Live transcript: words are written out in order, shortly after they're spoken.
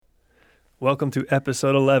Welcome to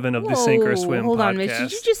episode 11 of the Sink or Swim hold podcast. on, Mitch.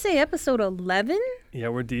 Did you just say episode 11? Yeah,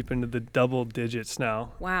 we're deep into the double digits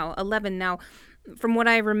now. Wow, 11. Now, from what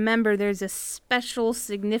I remember, there's a special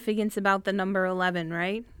significance about the number 11,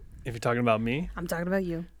 right? If you're talking about me, I'm talking about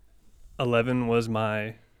you. 11 was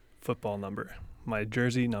my football number, my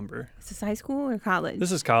jersey number. Is this high school or college?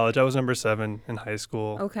 This is college. I was number 7 in high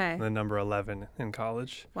school. Okay. And then number 11 in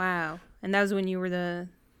college. Wow. And that was when you were the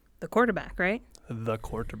quarterback, right? The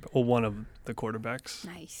quarterback. Well, one of the quarterbacks.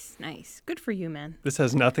 Nice. Good for you, man. This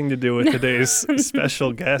has nothing to do with today's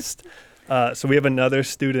special guest. So we have another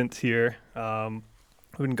student here. We've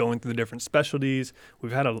been going through the different specialties.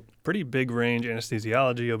 We've had a pretty big range: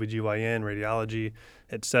 anesthesiology, OBGYN, radiology,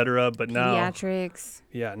 etc. But now, pediatrics.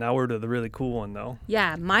 Yeah, now we're to the really cool one, though.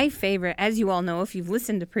 Yeah, my favorite, as you all know, if you've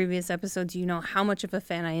listened to previous episodes, you know how much of a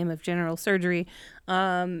fan I am of general surgery.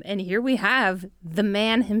 And here we have the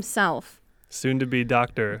man himself. Soon to be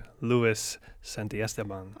Dr. Luis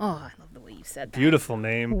Santiesteban. Oh, I love the way you said that. Beautiful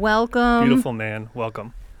name. Welcome. Beautiful man.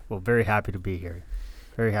 Welcome. Well, very happy to be here.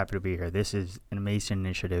 Very happy to be here. This is an amazing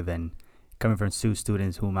initiative, and coming from two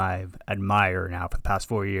students whom I've admired now for the past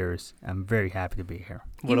 4 years, I'm very happy to be here.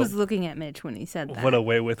 He was looking at Mitch when he said that. What a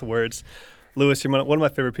way with words. Luis, you're one of my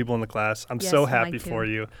favorite people in the class. I'm so happy for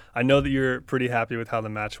you. I know that you're pretty happy with how the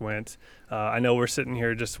match went. I know we're sitting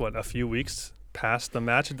here just, a few weeks past the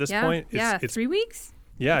match at this point? It's 3 weeks?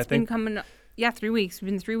 Yeah, I think. 3 weeks. It's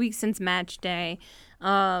been 3 weeks since match day.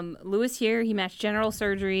 Luis here, he matched general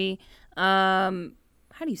surgery. How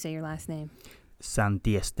do you say your last name?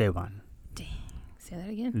 Santiesteban. Dang. Say that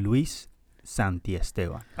again. Luis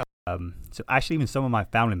Santiesteban. So actually, even some of my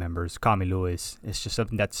family members call me Luis. It's just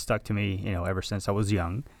something that's stuck to me, ever since I was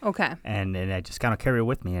young. Okay. And I just kind of carry it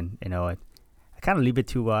with me, and I kind of leave it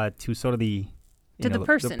to sort of the the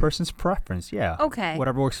person. The person's preference, yeah. Okay.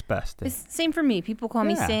 Whatever works best. Same for me. People call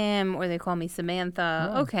me Sam or they call me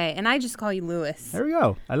Samantha. Oh. Okay. And I just call you Luis. There we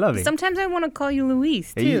go. I love it. Sometimes I want to call you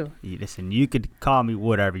Luis, too. Listen, you could call me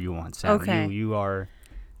whatever you want, Sam. Okay. You're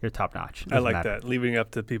top notch. I like that, leaving it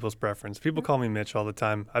up to people's preference. People call me Mitch all the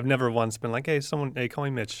time. I've never once been like, hey, call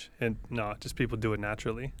me Mitch. And no, just people do it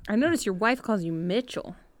naturally. I noticed your wife calls you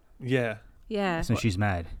Mitchell. Yeah. Yeah. So she's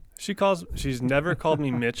mad. She's never called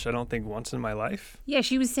me Mitch, I don't think, once in my life. Yeah,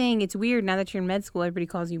 she was saying it's weird now that you're in med school, everybody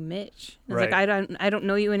calls you Mitch. It's right. like I don't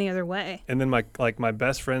know you any other way. And then my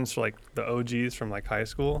best friends, the OGs from high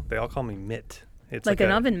school, they all call me Mitt. It's like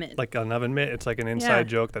an oven mitt. Like an oven mitt. It's like an inside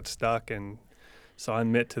joke that's stuck, and so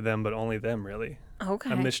I'm Mitt to them, but only them really.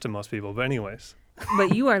 Okay. I'm Mitch to most people, but anyways.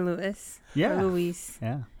 But you are Luis. Yeah. Or Luis.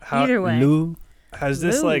 Yeah. Either way. Lou. Has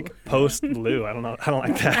this post Lou? I don't know. I don't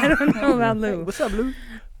like that. I don't know about Lou. What's up, Lou?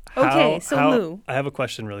 Okay, Lou. I have a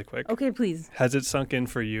question really quick. Okay, please. Has it sunk in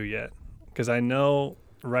for you yet? Because I know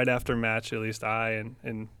right after match, at least I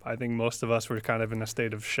and I think most of us were kind of in a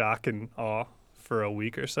state of shock and awe for a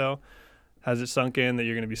week or so. Has it sunk in that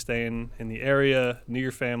you're going to be staying in the area, near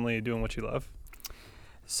your family, doing what you love?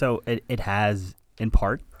 So it has in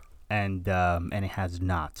part, and it has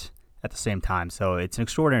not at the same time. So it's an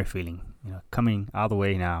extraordinary feeling, coming all the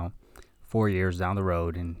way now, 4 years down the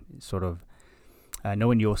road, and sort of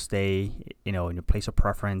knowing you'll stay, in your place of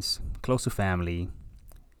preference, close to family,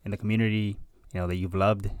 in the community, that you've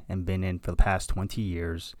loved and been in for the past 20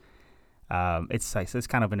 years. It's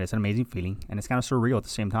kind of it's an amazing feeling, and it's kind of surreal at the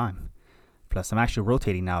same time. Plus, I'm actually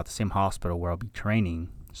rotating now at the same hospital where I'll be training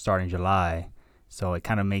starting July, so it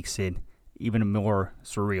kind of makes it even more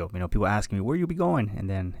surreal. People asking me, where you be going? And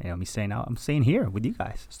then, me saying, I'm staying here with you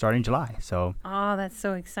guys starting July. So. Oh, that's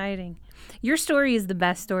so exciting. Your story is the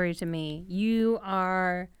best story to me.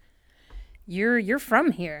 You're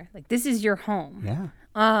from here. Like, this is your home. Yeah.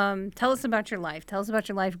 Tell us about your life. Tell us about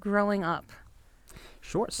your life growing up.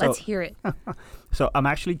 Sure. So, let's hear it. So I'm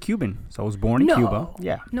actually Cuban. So I was born in Cuba.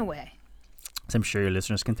 Yeah. No way. As I'm sure your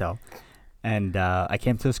listeners can tell. And I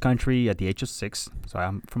came to this country at the age of 6. So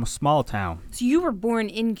I'm from a small town. So you were born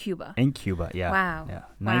in Cuba? In Cuba, yeah. Wow. Yeah.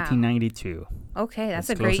 1992. Okay, that's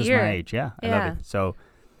a great year. Close my age, yeah. I love it. So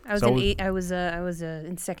I was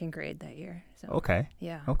in second grade that year. So. Okay.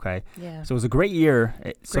 Yeah. Okay. Yeah. So it was a great year.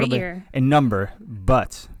 In number,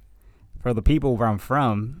 but for the people where I'm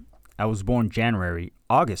from, I was born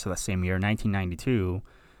August of that same year, 1992.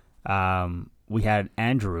 We had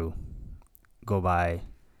Andrew go by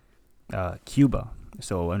Cuba.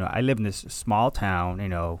 So I live in this small town,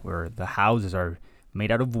 where the houses are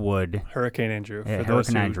made out of wood. Hurricane Andrew. Yeah,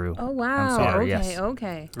 Hurricane Andrew. Oh, wow. I'm sorry, okay, yes.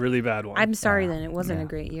 okay. Really bad one. I'm sorry then. It wasn't a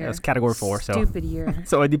great year. It was category 4. Stupid year.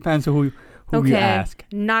 So it depends who you ask.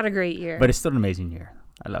 Not a great year. But it's still an amazing year.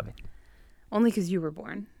 I love it. Only because you were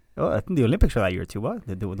born. Oh, I think the Olympics were that year too. What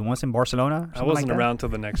the ones in Barcelona? I wasn't like around till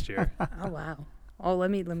the next year. Oh wow. Oh,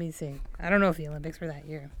 let me see. I don't know if the Olympics were that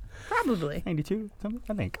year. Probably. 92, something,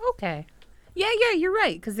 I think. Okay. Yeah, you're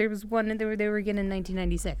right. Because there was one they were again in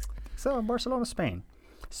 1996. So in Barcelona, Spain.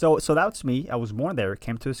 So that's me. I was born there.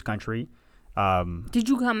 Came to this country. Did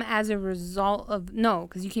you come as a result of no?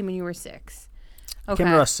 Because you came when you were 6. Okay. Came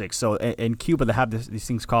when I was 6. So in Cuba, they have these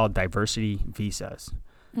things called diversity visas.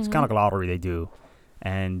 It's kind of like a lottery they do.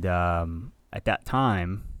 And at that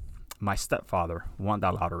time, my stepfather won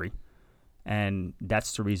that lottery. And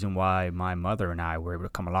that's the reason why my mother and I were able to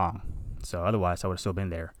come along. So otherwise, I would have still been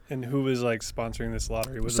there. And who was like sponsoring this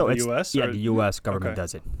lottery? Was So it it's- the U.S.? Yeah, or? the U.S. government Okay.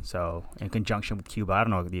 does it. So in conjunction with Cuba, I don't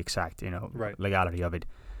know the exact, Right. legality of it.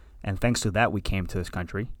 And thanks to that, we came to this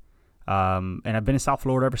country. And I've been in South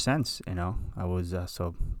Florida ever since. I was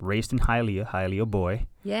so raised in Hialeah boy.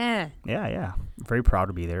 Yeah. Yeah. Very proud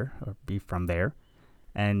to be there or be from there.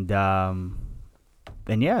 And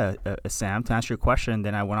yeah, Sam, to answer your question,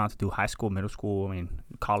 then I went on to do high school, middle school,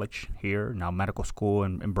 college here, now medical school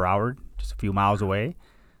in Broward, just a few miles away,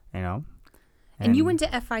 And you went to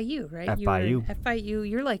FIU, right? FIU. You were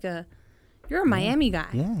FIU. You're a Miami guy.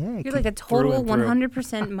 Yeah. You're like a total and through.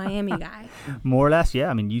 100% Miami guy. More or less,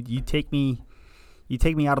 yeah. You take me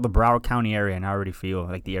out of the Broward County area, and I already feel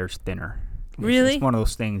like the air's thinner. Really? It's one of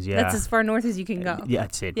those things, yeah. That's as far north as you can go. Yeah,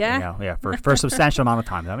 that's it. Yeah? For a substantial amount of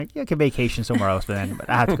time. I can vacation somewhere else, but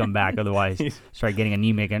I have to come back. Otherwise, start getting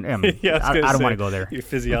anemic, and Yeah, I don't want to go there. Your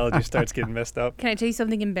physiology starts getting messed up. Can I tell you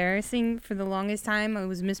something embarrassing? For the longest time, I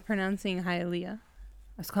was mispronouncing Hialeah. I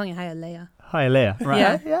was calling it Hialeah, Hialeah,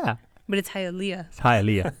 right? Yeah. but it's Hialeah. It's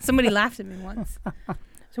Hialeah. Somebody laughed at me once.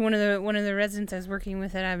 So one of the residents I was working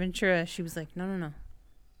with at Aventura, she was like, "No,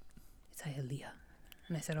 it's Hialeah."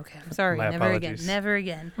 And I said, "Okay, I'm sorry, My never apologies.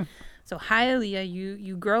 again." So Hialeah,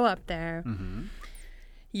 you grow up there. Mm-hmm.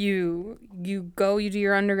 You do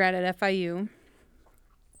your undergrad at FIU,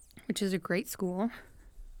 which is a great school.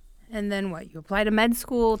 And then what? You apply to med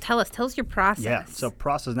school. Tell us your process. Yeah. So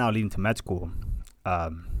process now leading to med school.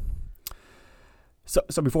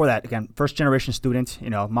 So before that, again, first generation student.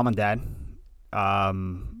 Mom and dad.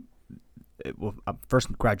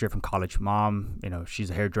 First graduate from college. Mom, she's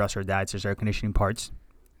a hairdresser. Dad says air conditioning parts.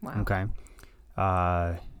 Wow. Okay.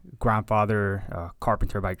 Grandfather,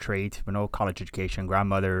 carpenter by trade, but no college education.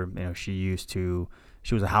 Grandmother, she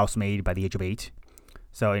was a housemaid by the age of 8.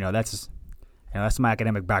 So that's my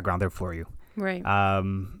academic background there for you. Right.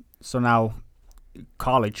 So now,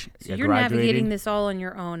 college. So you're navigating this all on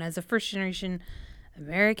your own as a first generation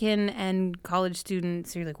American and college student.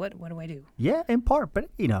 So you're like, what do I do? Yeah, in part, but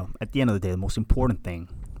at the end of the day, the most important thing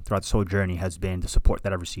throughout this whole journey has been the support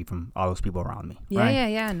that I've received from all those people around me. Yeah, right?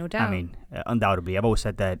 yeah, no doubt. Undoubtedly, I've always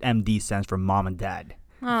said that MD stands for mom and dad.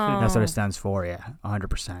 Oh. That's what it stands for. Yeah,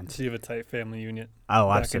 100%. So you have a tight family unit. Oh,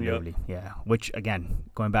 backing you up. absolutely. Yeah. Which again,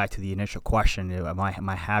 going back to the initial question, am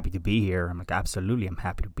I happy to be here? I'm like, absolutely, I'm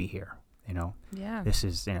happy to be here. Yeah. This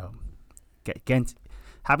is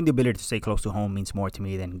having the ability to stay close to home means more to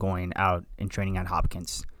me than going out and training at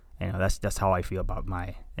Hopkins. That's how I feel about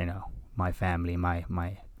my family, my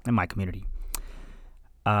community.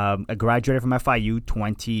 I graduated from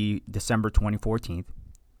FIU December 2014.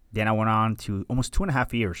 Then I went on to almost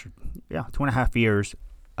 2.5 years. Yeah, 2.5 years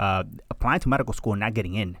applying to medical school and not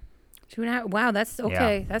getting in. 2.5. Wow, that's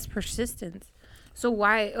okay. Yeah. That's persistence. So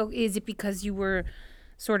why is it because you were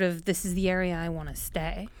sort of, this is the area I want to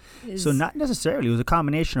stay? So not necessarily. It was a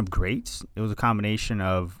combination of grades. It was a combination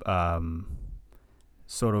of not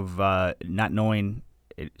knowing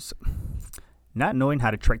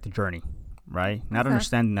how to track the journey, right? Not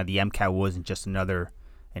understanding that the MCAT wasn't just another,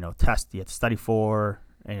 test you had to study for.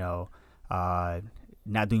 Not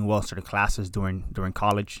doing well in certain classes during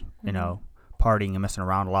college. Partying and messing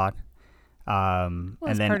around a lot. Well, and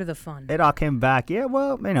it's then part of the fun. it all came back. Yeah,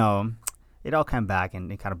 well, it all came back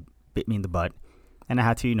and it kind of bit me in the butt. And I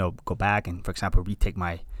had to, go back and, for example, retake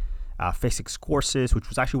my physics courses, which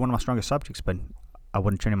was actually one of my strongest subjects, but I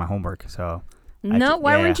wasn't turning my homework. So why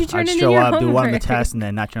weren't you turning in your your homework? I'd show up, do one of the homework? tests, and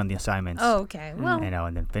then not turn on the assignments. Oh, okay. Well,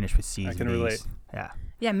 and then finish with C's I can and D's. relate. Yeah.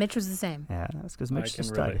 yeah, Mitch was the same. Yeah, that's because I Mitch can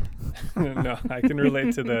just relate. studied. No, I can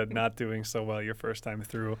relate to the not doing so well your first time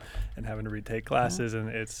through and having to retake classes, and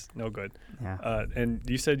it's no good. Yeah. And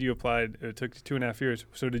you said you applied, it took you 2.5 years.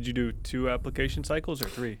 So did you do 2 application cycles or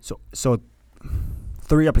 3? So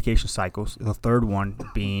 3 application cycles. The third one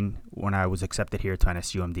being when I was accepted here to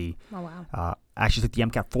NSUMD. Oh, wow. I actually took the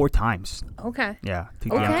MCAT 4 times. Okay. Yeah,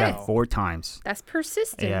 took Okay. the MCAT 4 times. That's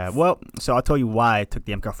persistence. Yeah, well, so I'll tell you why I took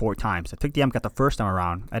the MCAT 4 times. I took the MCAT the first time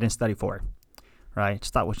around. I didn't study for it, right?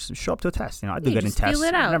 Just thought, well, just show up to a test. I do good in just feel tests.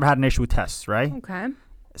 it out. I never had an issue with tests, right? Okay.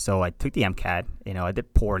 So I took the MCAT. I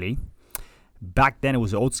did poorly. Back then it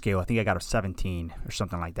was old scale. I think I got a 17 or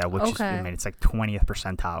something like that, which is, I mean, it's like 20th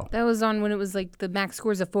percentile. That was on when it was like the max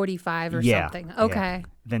scores of 45 or something. Okay. Yeah.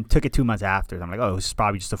 Then took it 2 months after. I'm like, oh, it's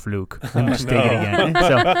probably just a fluke. Let me just take it again.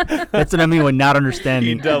 So that's what I mean with not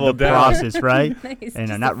understanding the process, right? Nice.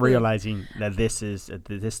 And not realizing that this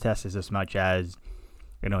test is as much as,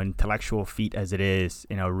 intellectual feat as it is,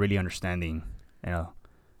 really understanding,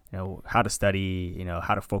 how to study,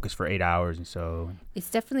 how to focus for 8 hours. And so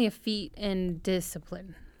it's definitely a feat in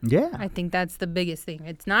discipline. Yeah. I think that's the biggest thing.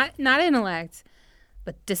 It's not intellect,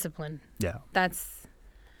 but discipline. Yeah. That's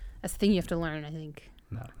the thing you have to learn, I think.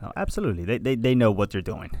 No, absolutely. They know what they're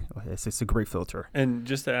doing. It's a great filter. And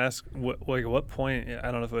just to ask, what point,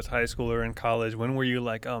 I don't know if it was high school or in college, when were you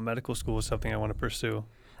like, oh, medical school is something I want to pursue?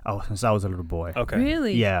 Oh, since I was a little boy. Okay.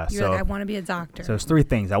 Really? Yeah. You're like, I want to be a doctor. So it's 3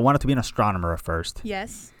 things. I wanted to be an astronomer at first.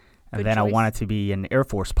 Yes. And Good then choice. I wanted to be an Air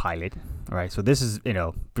Force pilot. Right. So this is,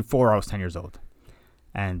 before I was 10 years old.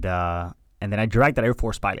 And then I dragged that Air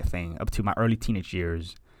Force pilot thing up to my early teenage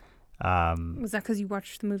years. Was that because you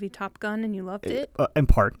watched the movie Top Gun and you loved it? In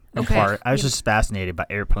part. Okay. I was just fascinated by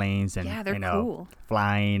airplanes and, Yeah, they're cool.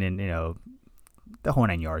 flying and, the whole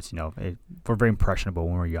 9 yards, we're very impressionable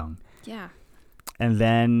when we're young. Yeah. And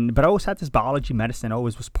then, but I always had this biology, medicine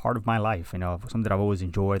always was part of my life, something that I've always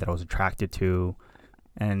enjoyed, that I was attracted to.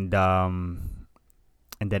 And then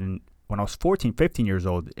when I was 14, 15 years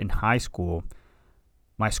old in high school,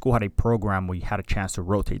 my school had a program where you had a chance to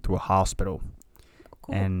rotate through a hospital.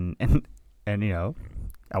 Cool. And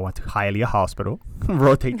I went to Hialeah Hospital,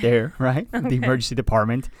 rotate there, right? Okay. The emergency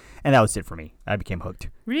department. And that was it for me. I became hooked.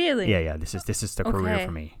 Really? Yeah. This is the career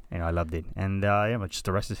for me. I loved it. And but just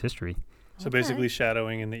the rest is history. So basically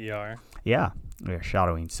shadowing in the ER. Yeah,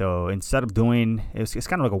 shadowing. So instead of doing, it's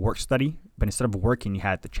kind of like a work study, but instead of working, you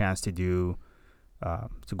had the chance to do,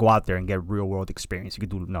 to go out there and get real world experience. You could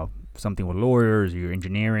do, something with lawyers, or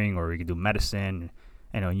engineering, or you could do medicine.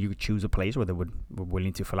 And you could choose a place where they were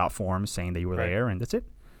willing to fill out forms saying that you were there, and that's it.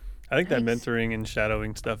 I think that Nice. mentoring and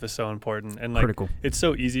shadowing stuff is so important. And Critical. It's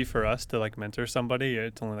so easy for us to mentor somebody.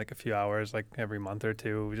 It's only a few hours, every month or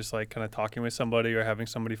two, just kind of talking with somebody or having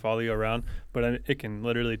somebody follow you around. But it can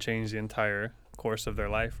literally change the entire course of their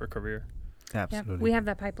life or career. Absolutely. Yeah, we have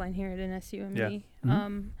that pipeline here at NSUMB.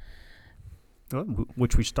 Yeah. Well,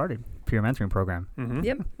 which we started, peer mentoring program.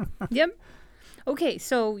 Mm-hmm. Yep. Okay,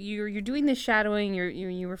 so you're doing this shadowing.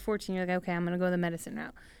 You were 14. You're like, okay, I'm gonna go the medicine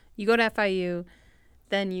route. You go to FIU,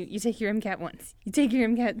 then you take your MCAT once. You take your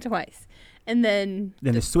MCAT twice, and then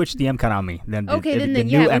Then they switched the MCAT on me. Then okay, the then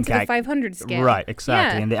new went to the MCAT. 500 scale. Right,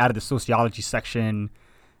 exactly. Yeah. And they added the sociology section.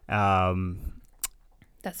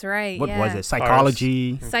 That's right. What yeah. was it?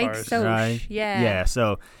 Psychology. Psych Cars. Soc. Right. Yeah. Yeah.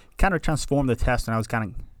 So kind of transformed the test, and I was kind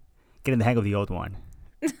of getting the hang of the old one.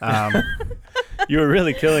 You were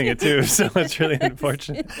really killing it too, so it's really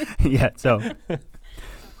unfortunate. Yeah. So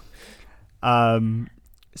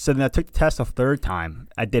then I took the test a third time.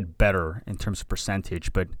 I did better in terms of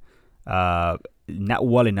percentage, but not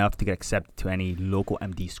well enough to get accepted to any local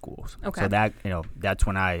MD schools. Okay. So that that's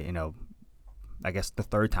when I guess the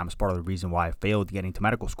third time is part of the reason why I failed to get into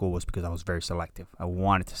medical school was because I was very selective. I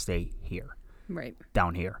wanted to stay here, Right.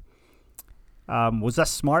 down here. Was that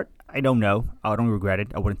smart? I don't know. I don't regret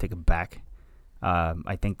it. I wouldn't take it back.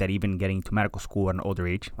 I think that even getting to medical school at an older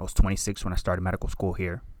age, I was 26 when I started medical school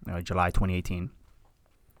here, July 2018.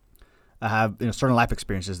 I have certain life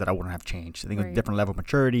experiences that I wouldn't have changed. I think a different level of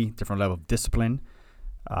maturity, different level of discipline.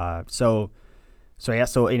 So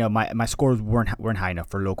my scores weren't high enough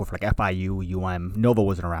for local, for FIU, Nova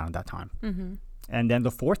wasn't around at that time. Mm-hmm. And then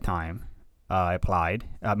the fourth time I applied.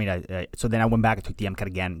 So then I went back and took the MCAT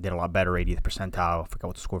again, did a lot better, 80th percentile. I forgot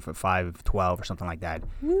what the score for 512 or something like that.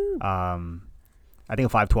 Woo. I think a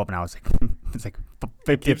 512 now it's like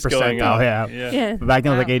 50th Keeps going percentile. up. Yeah. But back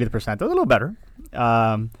then it was Wow. 80th percentile. A little better.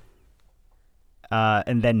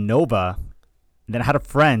 And then Nova. And then I had a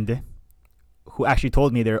friend who actually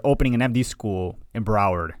told me they're opening an MD school in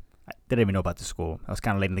Broward. I didn't even know about the school. I was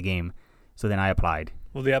kind of late in the game. So then I applied.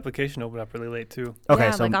 Well, the application opened up really late too. Okay,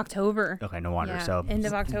 Yeah, so October. okay, no wonder. Yeah, So end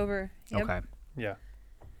of October. Yep. okay. Yeah.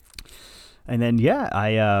 And then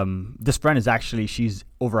I this friend is actually, she's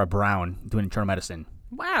over at Brown doing internal medicine.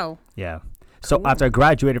 Wow. Yeah. So Cool. after I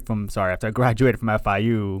graduated from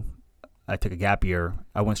FIU, I took a gap year.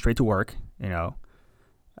 I went straight to work, at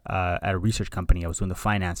a research company. I was doing the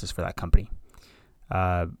finances for that company.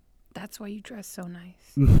 That's why you dress so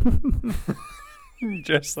nice.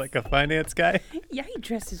 Just like a finance guy. Yeah, he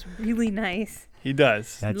dresses really nice. He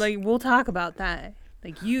does. That's- We'll talk about that.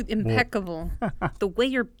 You impeccable. The way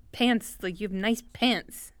your pants, you have nice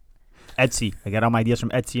pants. Etsy. I get all my ideas from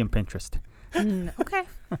Etsy and Pinterest. Okay.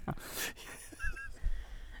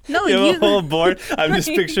 No, You have you a whole board. I'm just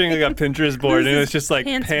picturing like a Pinterest board, and it's just like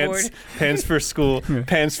pants pants for school,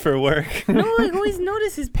 pants for work. No, I always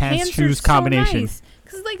notice his Pants, pants shoes are combination. so nice.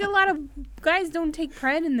 Because like a lot of guys don't take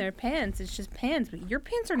pride in their pants. It's just pants, but your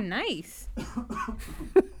pants are nice.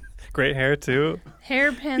 Great hair too.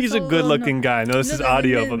 Hair, pants. He's a good-looking guy. No, this is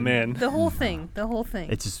audio of a man. The whole thing. The whole thing.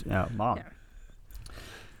 It's just mom. Yeah.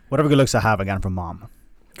 Whatever good looks I have, I got 'em from mom.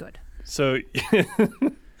 Good. So,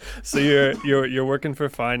 so you're working for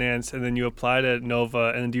finance, and then you applied at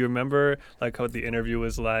Nova. And do you remember like what the interview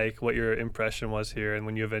was like, what your impression was here, and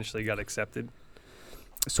when you eventually got accepted?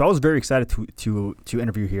 So I was very excited to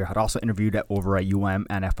interview here. I'd also interviewed over at UM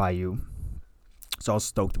and FIU, so I was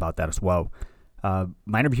stoked about that as well.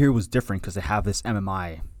 My interview here was different because they have this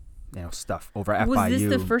MMI, stuff over at FIU. Was this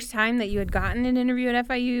the first time that you had gotten an interview at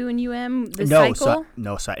FIU and UM?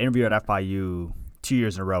 So I interviewed at FIU 2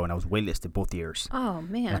 years in a row, and I was waitlisted both years. Oh,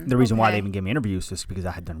 man. And the reason why they even gave me interviews is because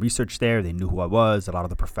I had done research there. They knew who I was. A lot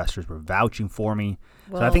of the professors were vouching for me.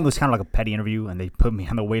 So I think it was kind of like a petty interview, and they put me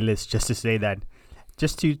on the wait list just to say that,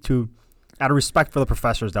 just to out of respect for the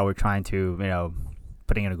professors that were trying to,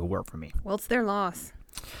 putting in a good work for me. Well, it's their loss.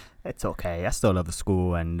 It's okay. I still love the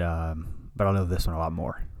school, and but I love this one a lot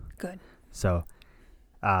more. Good. So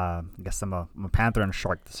I guess I'm a Panther and a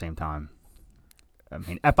Shark at the same time. I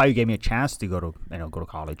mean, FIU gave me a chance to go to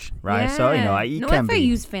college, right? Yeah. So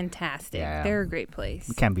FIU's fantastic. Yeah. They're a great place.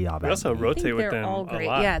 We can't be all bad. We also I think rotate with they're them all a great.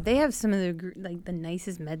 lot. Yeah, they have some of the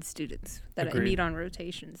nicest med students that I Agreed. meet on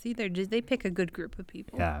rotation. See, they pick a good group of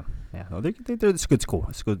people. Yeah. No, it's a good school.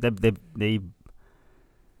 It's good. They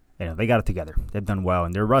got it together. They've done well,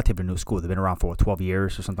 and they're a relatively new school. They've been around for 12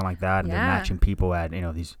 years or something like that, and they're Yeah. matching people at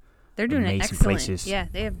these. They're doing it amazing excellent. places. Yeah,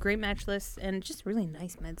 they have great match lists and just really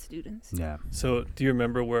nice med students. Yeah. So, do you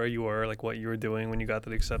remember where you were, like what you were doing when you got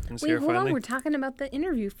that acceptance Wait, here hold finally? on. We're talking about the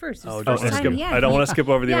interview first. Oh, His don't first wanna time- skip. yeah, I don't he- want to skip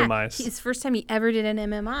over the yeah, MMIs. His first time he ever did an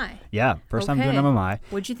MMI. Yeah. First time doing Okay. MMI.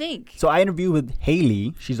 What'd you think? So I interviewed with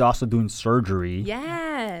Haley. She's also doing surgery.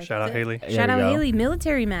 Yeah. Shout out Haley. There Shout we out go. Haley.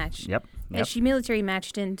 Military match. Yep. And she military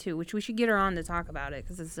matched in too, which we should get her on to talk about it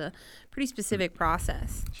because it's a pretty specific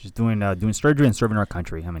process. She's doing surgery and serving our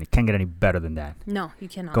country. I mean, it can't get any better than that. No, you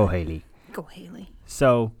cannot. Go Haley. Go Haley.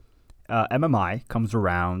 So, MMI comes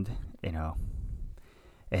around,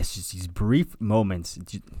 it's just these brief moments,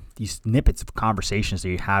 these snippets of conversations that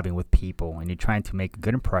you're having with people, and you're trying to make a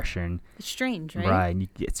good impression. It's strange, right? Right. And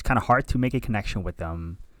it's kind of hard to make a connection with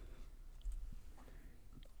them.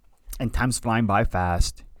 And time's flying by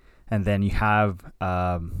fast. And then you have,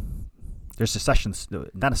 there's a session,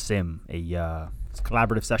 not a sim, it's a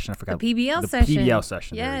collaborative session. I forgot. The PBL the session. PBL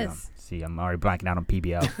session. Yes. There we go. See, I'm already blanking out on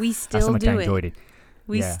PBL. We That's still how much do I it. enjoyed it.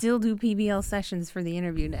 We Yeah. still do PBL sessions for the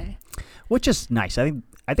interview day. Which is nice. I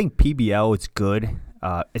think PBL is good.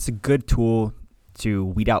 It's a good tool to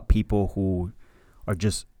weed out people who are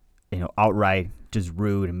just outright just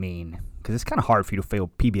rude and mean, because it's kind of hard for you to fail a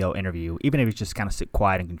PBL interview, even if you just kind of sit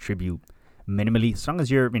quiet and contribute minimally. As long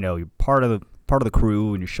as you're you're part of the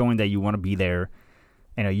crew and you're showing that you want to be there,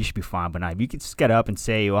 you should be fine. But now if you can just get up and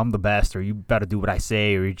say, "Oh, I'm the best," or "You better do what I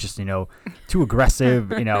say," or you're just too aggressive,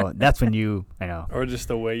 that's when you Or just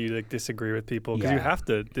the way you like disagree with people, because you Yeah. have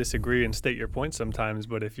to disagree and state your point sometimes.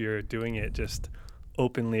 But if you're doing it just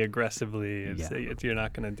openly, aggressively, you're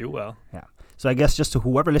not going to do well. Yeah. So I guess just to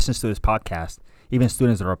whoever listens to this podcast, even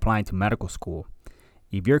students that are applying to medical school,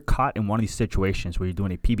 if you're caught in one of these situations where you're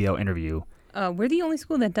doing a PBL interview, We're the only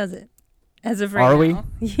school that does it, as of right Are now.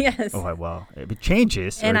 we? Yes. oh well, if it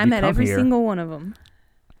changes, And or if I'm you at come every here, single one of them.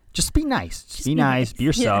 just be nice. Just be be nice. nice. Be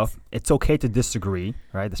yourself. Yes. It's okay to disagree,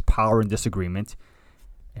 right? There's power in disagreement.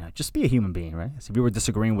 Just be a human being, right? So if you were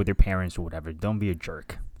disagreeing with your parents or whatever, don't be a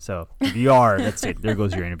jerk. So if you are, that's it. There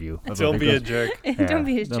goes your interview. Don't be a jerk. Don't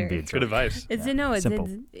be a jerk. Good advice. Simple.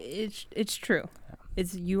 It's true.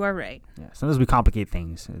 You are right. Yeah. Sometimes we complicate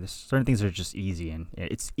things. There's certain things that are just easy, and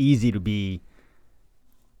it's easy to be,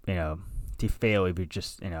 to fail if you're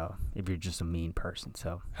just a mean person.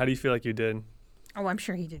 So How do you feel like you did? Oh, I'm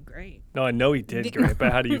sure he did great. No, I know he did great,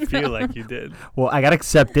 but how do you feel like you did? well, I got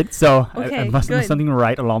accepted, so I Okay, must have done good. something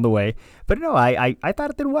right along the way. But no, I thought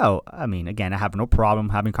it did well. I mean, again, I have no problem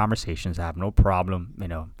having conversations. I have no problem,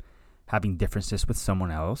 having differences with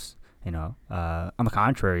someone else. On the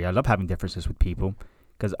contrary, I love having differences with people,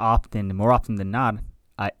 because more often than not,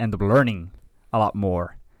 I end up learning a lot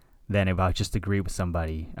more than if I just agree with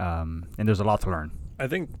somebody. And there's a lot to learn. I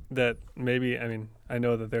think that maybe, I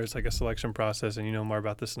know that there's like a selection process, and you know more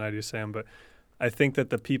about this than I do, Sam, but I think that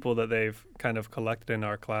the people that they've kind of collected in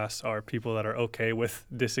our class are people that are okay with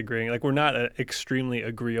disagreeing. Like, we're not an extremely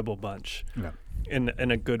agreeable bunch. Yeah.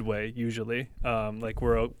 In a good way, usually. Like,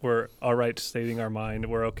 we're all right stating our mind.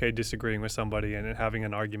 We're okay disagreeing with somebody and having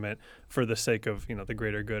an argument for the sake of, the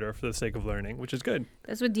greater good or for the sake of learning, which is good.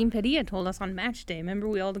 That's what Dean Padilla told us on match day. Remember,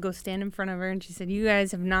 we all had to go stand in front of her, and she said, "You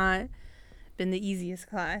guys have not been the easiest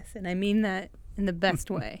class," and I mean that in the best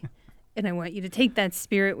way. And I want you to take that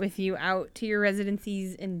spirit with you out to your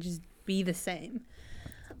residencies and just be the same.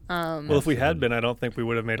 Well, if we had been, I don't think we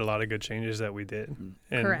would have made a lot of good changes that we did.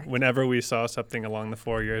 And Correct. Whenever we saw something along the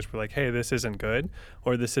 4 years, we're like, hey, this isn't good,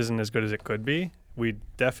 or this isn't as good as it could be, we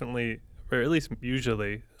definitely, or at least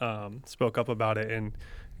usually, spoke up about it and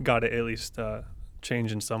got it at least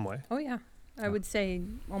changed in some way. Oh, yeah. I would say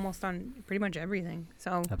almost on pretty much everything.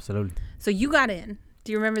 So Absolutely. So you got in.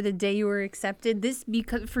 Do you remember the day you were accepted?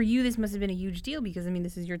 Because for you, this must have been a huge deal because,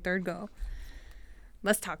 this is your third go.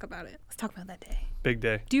 Let's talk about it. Let's talk about that day. Big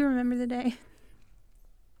day. Do you remember the day?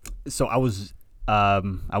 So I was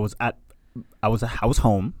home. I was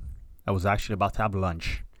actually about to have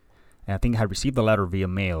lunch, and I think I had received the letter via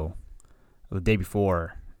mail the day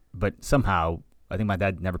before, but somehow I think my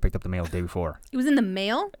dad never picked up the mail the day before. It was in the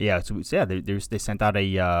mail? Yeah, so they sent out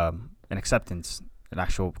an acceptance, an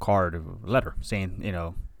actual card, a letter saying,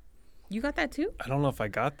 You got that too? I don't know if I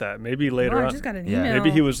got that. Maybe later I on. just got an Yeah. email.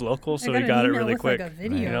 Maybe he was local, so he got it really quick. Like a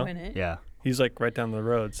video Right. in it. yeah. He's like right down the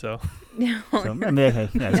road, so. So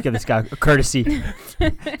let's give this guy a courtesy,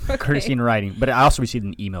 courtesy in writing. But I also received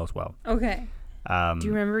an email as well. Okay. Do you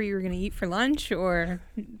remember you were going to eat for lunch or?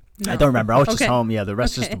 No? I don't remember. I was just Okay. home. Yeah, the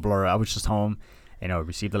rest is Okay. just a blur. I was just home.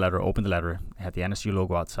 Received the letter, opened the letter, had the NSU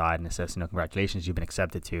logo outside, and it says, congratulations, you've been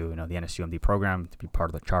accepted to, the NSUMD program to be part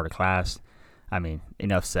of the charter class.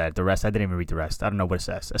 Enough said. The rest, I didn't even read the rest. I don't know what it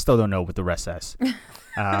says. I still don't know what the rest says.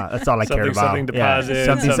 That's all I cared about. Something deposit,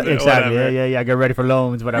 something exactly. whatever. Yeah. Get ready for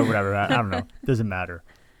loans, whatever. I don't know. Doesn't matter.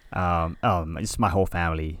 Just my whole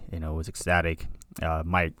family, was ecstatic.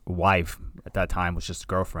 My wife at that time was just a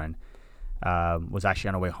girlfriend. Was actually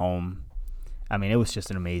on her way home. It was just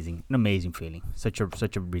an amazing feeling. Such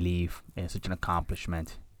a relief and such an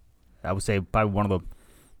accomplishment. I would say probably one of the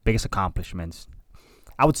biggest accomplishments.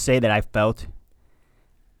 I would say that I felt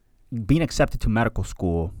being accepted to medical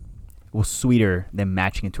school was sweeter than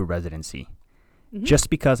matching into a residency, just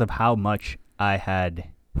because of how much I had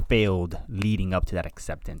failed leading up to that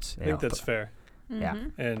acceptance. I think that's fair. Yeah.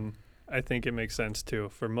 And I think it makes sense too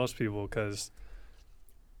for most people because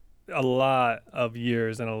a lot of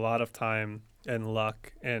years and a lot of time and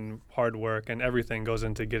luck and hard work and everything goes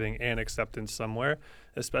into getting an acceptance somewhere,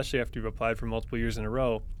 especially after you've applied for multiple years in a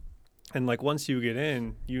row. And once you get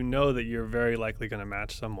in, that you're very likely going to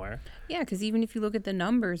match somewhere. Yeah, because even if you look at the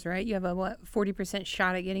numbers, right, you have a 40%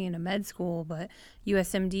 shot at getting into med school, but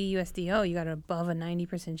USMD, USDO, you got above a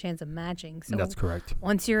 90% chance of matching. So that's correct.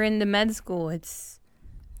 Once you're into med school, it's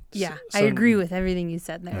I So agree with everything you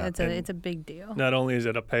said there. Yeah. It's a big deal. Not only is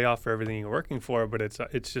it a payoff for everything you're working for, but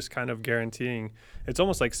it's just kind of guaranteeing. It's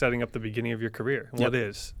almost like setting up the beginning of your career. Well, Yep. it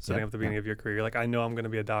is setting up the beginning of your career. You're like, I know I'm going to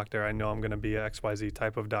be a doctor. I know I'm going to be a XYZ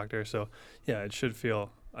type of doctor. So, yeah, it should feel.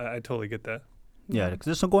 I totally get that. Yeah, because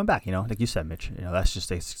there's no going back. Like you said, Mitch. That's just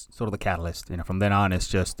sort of the catalyst. From then on, it's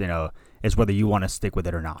just it's whether you want to stick with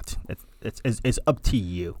it or not. It's up to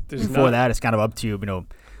you. Before that, it's kind of up to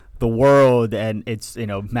the world and its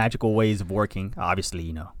magical ways of working.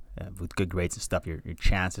 Obviously, with good grades and stuff, your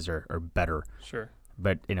chances are better. Sure.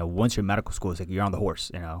 But once you're in medical school, it's like you're on the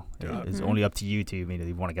horse. It's only up to you to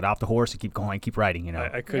you want to get off the horse and keep going, keep riding.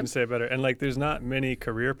 I couldn't say it better. And there's not many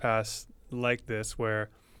career paths like this where,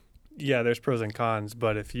 yeah, there's pros and cons,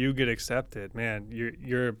 but if you get accepted, man,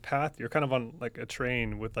 your path, you're kind of on a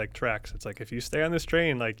train with tracks. It's if you stay on this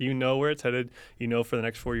train, where it's headed. For the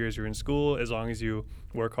next 4 years you're in school. As long as you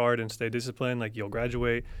work hard and stay disciplined, you'll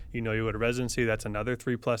graduate. You go to residency. That's another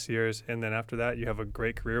 3+ years, and then after that, you have a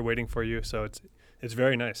great career waiting for you. So it's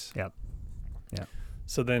very nice. Yep. Yeah.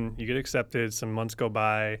 So then you get accepted. Some months go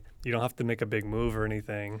by. You don't have to make a big move or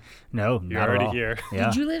anything. No, You're not already at all. here.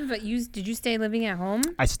 Yeah. Did you stay living at home?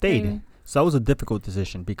 I stayed. So that was a difficult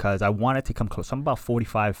decision because I wanted to come close. I'm about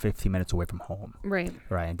 45, 50 minutes away from home. Right.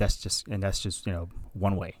 Right. And that's just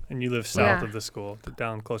one way. And you live south of the school,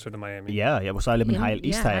 down closer to Miami. Yeah. Well, so I live in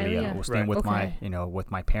East Hialeah. I was staying Right. with my,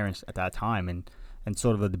 with my parents at that time. And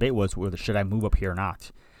sort of the debate was whether should I move up here or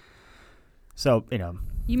not. So,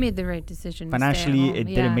 You made the right decision. financially, to stay at home.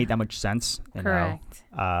 it didn't make that much sense. Correct.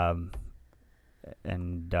 But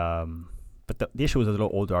the issue was a little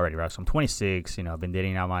older already, right? So I'm 26. I've been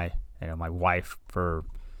dating now my wife for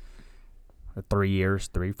 4 years.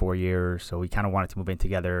 So we kind of wanted to move in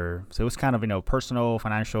together. So it was kind of, personal,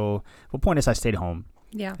 financial. The point is I stayed home.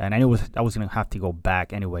 Yeah. And I knew I was going to have to go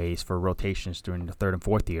back anyways for rotations during the 3rd and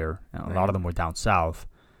 4th year. A lot of them were down south.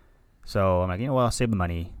 So I'm like, I'll save the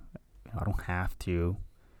money. I don't have to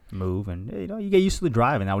move. And, you get used to the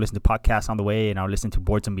drive. And I'll listen to podcasts on the way, and I'll listen to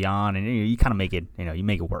Boards and Beyond. And you kind of make it, you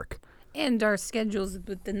make it work. And our schedules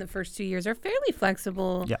within the first 2 years are fairly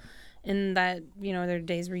flexible. Yeah. In that, there are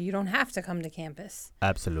days where you don't have to come to campus.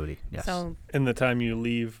 Absolutely, yes. So, And the time you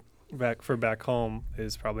leave back home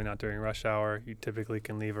is probably not during rush hour. You typically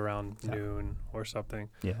can leave around noon or something.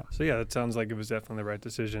 Yeah. So yeah, it sounds like it was definitely the right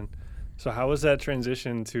decision. So how was that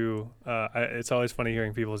transition to? It's always funny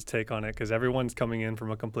hearing people's take on it because everyone's coming in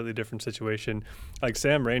from a completely different situation. Like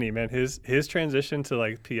Sam Rainey, man, his transition to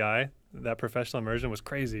like PI, that professional immersion, was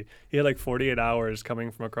crazy. He had like 48 hours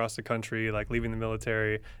coming from across the country, like leaving the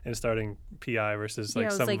military and starting PI versus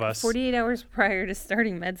like some of us. 48 hours prior to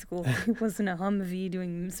starting med school, he was in a Humvee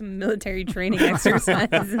doing some military training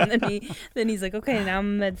exercises, and then he's like, okay, now I'm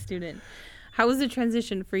a med student. How was the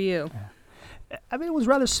transition for you? I mean, it was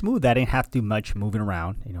rather smooth. I didn't have to do much moving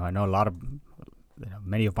around. I know a lot of,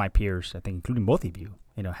 many of my peers, I think, including both of you,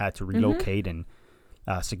 had to relocate, and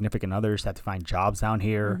significant others had to find jobs down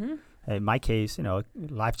here. Mm-hmm. In my case,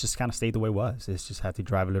 life just kind of stayed the way it was. It's just had to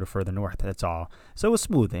drive a little further north. That's all. So it was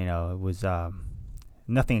smooth. It was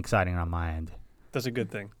nothing exciting on my end. That's a good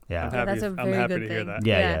thing. Yeah, I'm happy to hear that.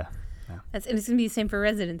 Yeah. And it's going to be the same for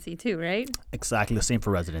residency too, right? Exactly the same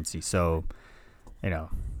for residency. So,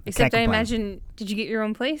 Except I imagine, did you get your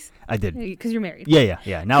own place? I did. Because you're married.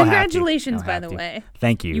 Yeah. Now congratulations, by the way.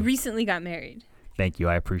 Thank you. You recently got married. Thank you.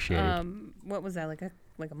 I appreciate it. What was that, like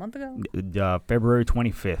a month ago? February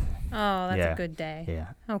 25th. Oh, that's a good day. Yeah.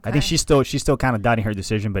 Okay. I think she's still kind of doubting her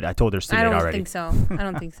decision, but I told her to already. I don't think so. I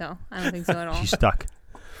don't think so at all. She's stuck.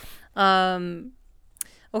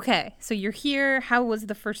 Okay, so you're here. How was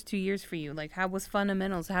the first 2 years for you? Like, how was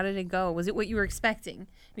fundamentals? How did it go? Was it what you were expecting?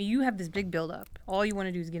 I mean, you have this big build-up. All you want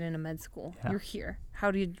to do is get into med school. Yeah. You're here.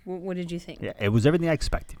 What did you think? Yeah, it was everything I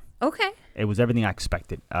expected. Okay. It was everything I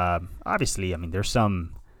expected. Obviously, I mean, there's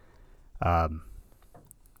some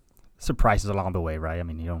surprises along the way, right? I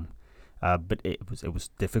mean, but it was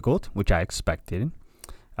difficult, which I expected.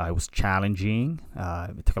 It was challenging.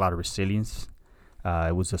 It took a lot of resilience.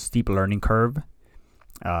 It was a steep learning curve.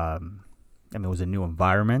 I mean, it was a new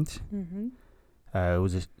environment. Mm-hmm. It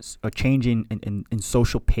was a change in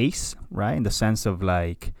social pace, right? In the sense of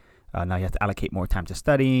like, now you have to allocate more time to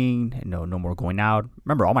studying, no more going out.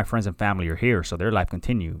 Remember, all my friends and family are here, so their life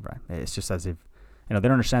continued, right? It's just as if, they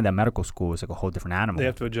don't understand that medical school is like a whole different animal. They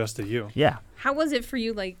have to adjust to you. Yeah. How was it for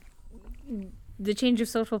you, like, the change of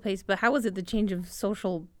social pace, but how was it the change of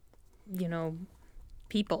social,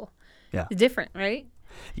 people? Yeah. Different, right?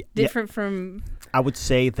 Different from... I would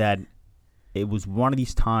say that it was one of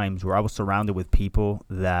these times where I was surrounded with people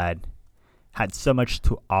that had so much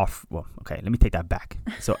to offer. Well, okay, let me take that back.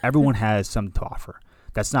 So everyone has something to offer.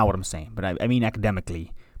 That's not what I'm saying. But I mean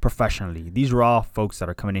academically, professionally. These are all folks that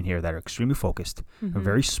are coming in here that are extremely focused, mm-hmm. are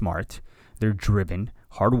very smart, they're driven,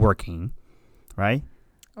 hardworking, right?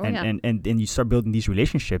 Oh, and you start building these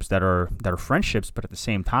relationships that are friendships, but at the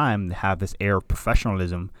same time they have this air of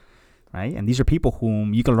professionalism, right? And these are people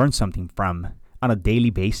whom you can learn something from on a daily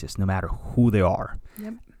basis, no matter who they are.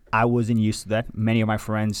 Yep. I wasn't used to that. Many of my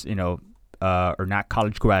friends, are not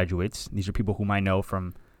college graduates. These are people whom I know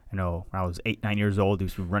from, when I was 8, 9 years old,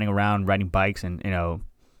 who's running around riding bikes and,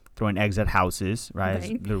 throwing eggs at houses,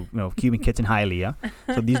 right? Cuban kids in Hialeah.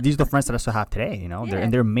 So these are the friends that I still have today,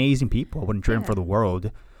 they're amazing people. I wouldn't trade them for the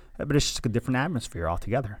world. But it's just a different atmosphere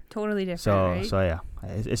altogether. Totally different, right? So yeah,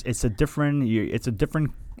 it's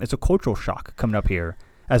a cultural shock coming up here.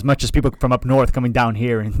 As much as people from up north coming down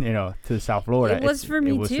here and to South Florida. It was for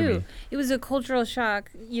me too. It was a cultural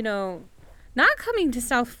shock, not coming to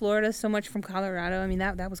South Florida so much from Colorado. I mean,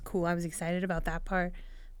 that was cool. I was excited about that part.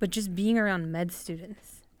 But just being around med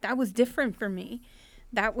students, that was different for me.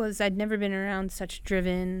 I'd never been around such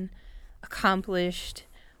driven, accomplished,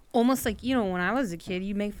 almost like, when I was a kid,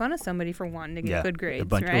 you make fun of somebody for wanting to get good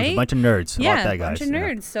grades, right? It was a bunch of nerds. Yeah, a bunch of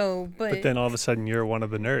nerds. So, but then all of a sudden you're one of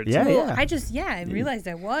the nerds. Yeah. I realized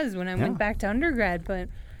I was when I went back to undergrad, but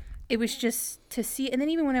it was just to see. And then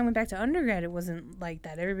even when I went back to undergrad, it wasn't like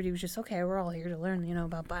that. Everybody was just, okay, we're all here to learn,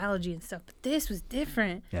 about biology and stuff. But this was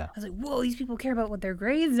different. Yeah. I was like, whoa, these people care about what their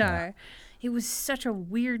grades are. It was such a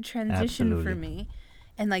weird transition for me.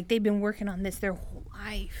 And like, they've been working on this their whole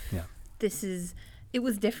life. Yeah. It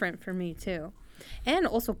was different for me, too. And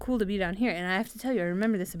also cool to be down here. And I have to tell you, I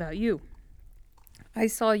remember this about you. I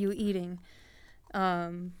saw you eating,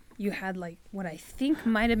 you had like what I think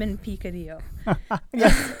might have been picadillo.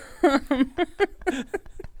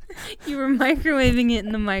 You were microwaving it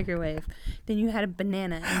in the microwave. Then you had a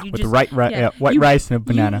banana, and you With just white rice and a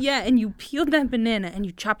banana. and you peeled that banana and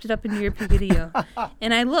you chopped it up into your picadillo.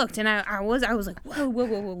 And I looked, and I was like,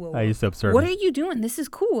 whoa. I used to observe. What are you doing? This is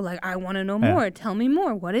cool. Like, I want to know more. Tell me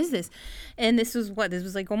more. What is this? And this was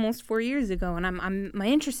like almost 4 years ago, and I'm my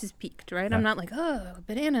interest is piqued, right? I'm not like, oh,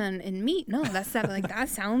 banana and meat. No, that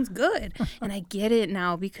sounds good, and I get it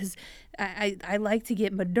now because I like to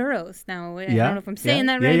get maduros now. I don't know if I'm saying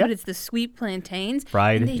that right, but it's the sweet plantains.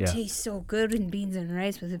 Fried, and they taste so good in beans and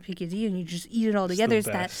rice with a picadillo, and you just eat it all together. It's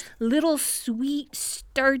that little sweet,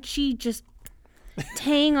 starchy, just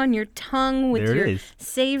tang on your tongue with your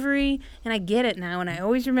savory. And I get it now, and I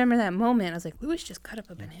always remember that moment. I was like, Louis just cut up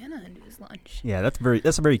a banana and do his lunch. Yeah, that's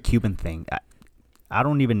a very Cuban thing. I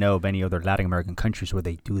don't even know of any other Latin American countries where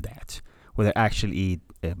they do that, where they actually eat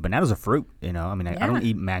bananas a fruit. I mean, I don't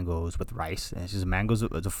eat mangoes with rice. It's just mangoes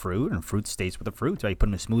as a fruit, and fruit stays with the fruit. So you put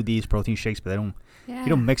them in smoothies, protein shakes, but you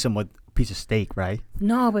don't mix them with a piece of steak, right?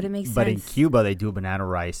 No, but it makes sense. But in Cuba, they do banana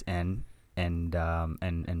rice and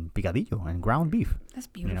picadillo and ground beef. That's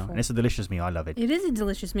beautiful. And it's a delicious meal. I love it. It is a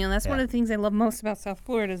delicious meal. That's one of the things I love most about South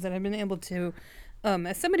Florida is that I've been able to,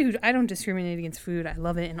 as somebody who I don't discriminate against food, I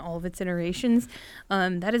love it in all of its iterations.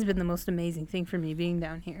 That has been the most amazing thing for me being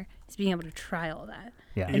down here is being able to try all that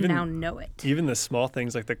and now know it. Even the small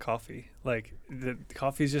things like the coffee. Like the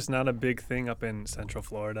coffee is just not a big thing up in Central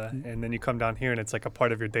Florida, and then you come down here and it's like a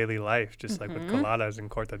part of your daily life, just like with coladas and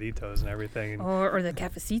cortaditos and everything. And or the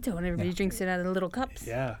cafecito, and everybody drinks it out of the little cups.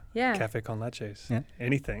 Yeah. Cafe con leches. Yeah.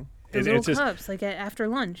 Anything. The little cups, like after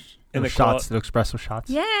lunch. And the shots, the espresso shots.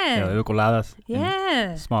 Yeah. The coladas.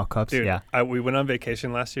 Yeah. Small cups. Dude, we went on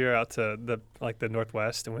vacation last year out to the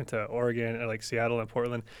Northwest and went to Oregon and like Seattle and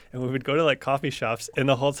Portland. And we would go to like coffee shops. And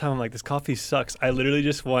the whole time I'm like, this coffee sucks. I literally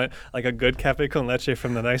just want like a good cafe con leche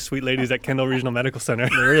from the nice sweet ladies at Kendall Regional Medical Center.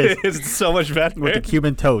 There is. It's so much better. With the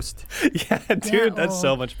Cuban toast. Yeah, dude, that's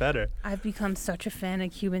so much better. I've become such a fan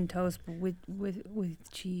of Cuban toast with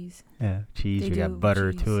cheese. Yeah, cheese. You got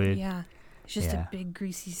butter to it. Yeah. It's just a big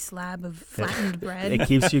greasy slab of flattened bread. It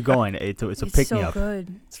keeps you going. It's a pick-me-up. It's so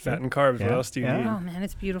good. It's fat and carbs. What else do you need? Oh, man,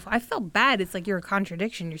 it's beautiful. I felt bad. It's like you're a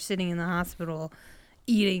contradiction. You're sitting in the hospital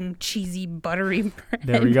eating cheesy, buttery bread.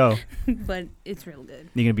 There we go. But it's real good.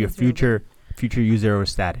 You're going to be a future user of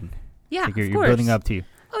statin. Yeah, like of course. You're building up to you.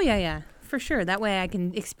 Oh, yeah. For sure. That way I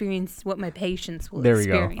can experience what my patients will experience.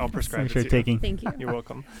 There we go. I'll prescribe it to you. Thank you. You're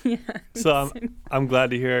welcome. Yeah. So I'm glad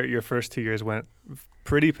to hear your first 2 years went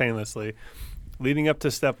pretty painlessly. Leading up to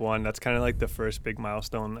step one, that's kind of like the first big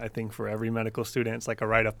milestone, I think, for every medical student. It's like a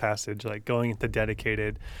rite of passage, like going into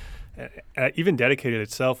dedicated. Even dedicated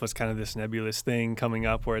itself was kind of this nebulous thing coming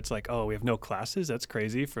up where it's like, oh, we have no classes? That's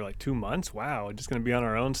crazy for like 2 months? Wow, we're just going to be on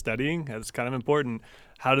our own studying? That's kind of important.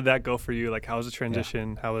 How did that go for you? Like, how was the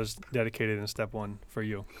transition? How was dedicated in step one for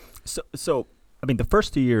you? So I mean, the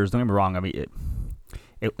first 2 years, don't get me wrong, I mean,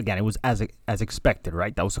 it was as expected,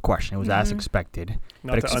 right? That was the question. It was as expected.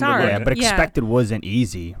 But expected wasn't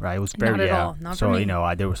easy, right? It was very not at all. Not so for me.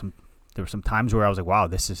 There were some times where I was like, wow,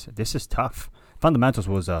 this is tough. Fundamentals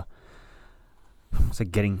was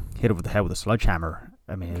like getting hit over the head with a sledgehammer.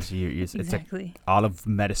 I mean, it's exactly. like all of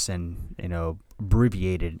medicine,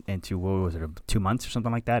 abbreviated into, what was it, 2 months or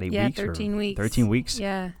something like that? 8 weeks? 13 weeks. 13 weeks.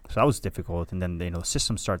 Yeah. So that was difficult, and then the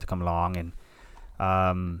systems started to come along, and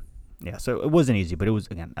so it wasn't easy, but it was,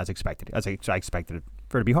 again, as expected. I expected it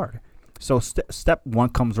for it to be hard. So step one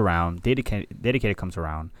comes around, dedicated comes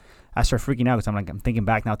around. I start freaking out because I'm thinking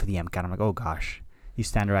back now to the MCAT. I'm like, oh gosh, these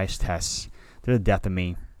standardized tests, they're the death of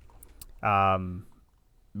me. I'm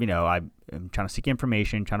trying to seek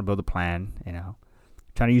information, trying to build a plan,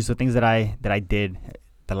 trying to use the things that I did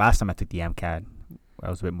the last time I took the MCAT. I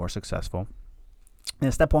was a bit more successful.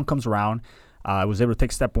 And step one comes around. I was able to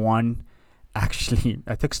take step one. Actually,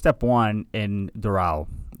 I took step one in Doral.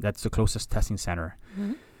 That's the closest testing center.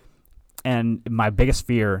 Mm-hmm. And my biggest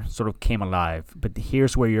fear sort of came alive. But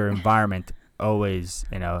here's where your environment always,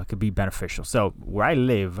 could be beneficial. So where I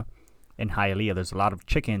live in Hialeah, there's a lot of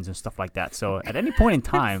chickens and stuff like that. So at any point in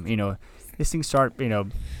time, these things start,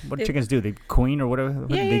 what do chickens do? They queen or whatever?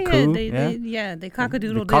 They coo? They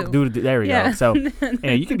cock-a-doodle-doo. Cock-a-doodle-doo. There we go. So,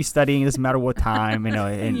 you could be studying, it doesn't matter what time,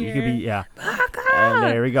 and you could be, and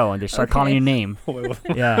there we go. And they start calling your name.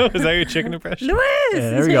 Yeah. Is that your chicken impression? Luis! Yeah,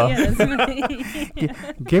 there we go.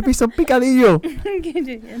 Give me some picadillo.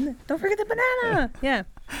 Don't forget the banana. Yeah.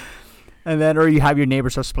 And then, or you have your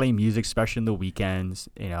neighbors start playing music, especially in the weekends,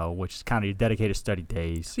 which is kind of your dedicated study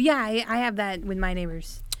days. Yeah, I have that with my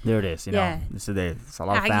neighbors. There it is. You Yeah. know, it's a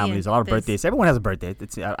lot of I families, get a lot of this. birthdays. Everyone has a birthday.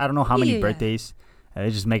 I don't know how many Yeah. birthdays. They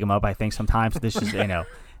just make them up. I think sometimes this is Big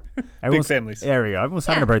everyone's families. there we go. Everyone's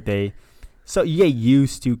having a Yeah. birthday, so you get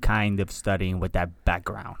used to kind of studying with that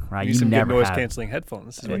background, right? You need some good never noise have. canceling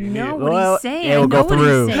headphones. Is what you No, need. what Well, he's saying. it will I go know what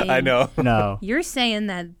through. he's saying. I know. No. You're saying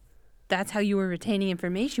that that's how you were retaining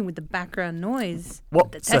information with the background noise. Well,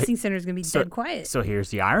 The so- testing center is going to be so- dead quiet. So here's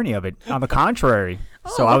the irony of it. On the contrary,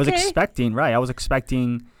 so Oh, I was okay. expecting, right? I was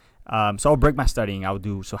expecting. So I'll break my studying. I'll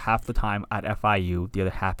do so half the time at FIU, the other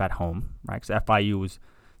half at home, right? Because FIU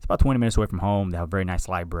it's about 20 minutes away from home. They have a very nice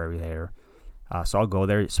library there. So I'll go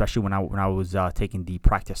there, especially when I was taking the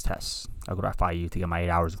practice tests. I'll go to FIU to get my 8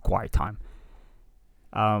 hours of quiet time.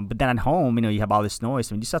 But then at home, you have all this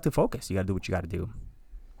noise, and you just have to focus. You got to do what you got to do.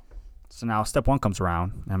 So now step one comes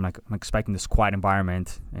around, and I'm expecting this quiet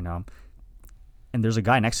environment, and there's a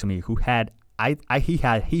guy next to me who had he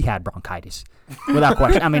had bronchitis, without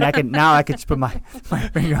question. I mean, I could just put my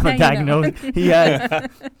finger on the Now you know.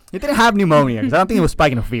 diagnosis. He didn't have pneumonia, because I don't think he was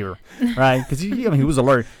spiking a fever, right? Because he was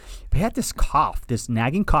alert. But he had this cough, this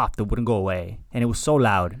nagging cough that wouldn't go away, and it was so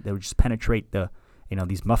loud that it would just penetrate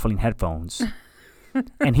these muffling headphones. And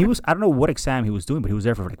I don't know what exam he was doing, but he was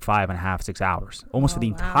there for like 5.5, 6 hours, almost for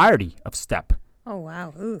the wow. entirety of STEP, Oh,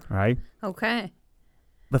 wow. Ooh. right? Okay.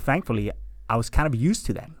 But thankfully, I was kind of used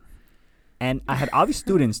to that. And I had all these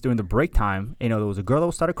students during the break time. There was a girl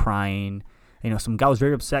that started crying. Some guy was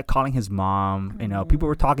very upset, calling his mom. People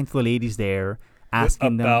were talking to the ladies there,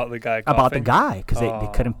 asking about them the guy about the coughing? guy because they Oh.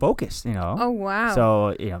 couldn't focus. Oh, wow.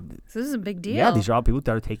 So So this is a big deal. yeah, these are all people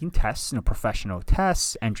that are taking tests, professional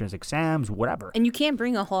tests, entrance exams, whatever. And you can't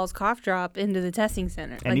bring a Hall's cough drop into the testing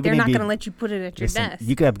center. And Like, even they're if not you- going to let you put it at your Listen, desk.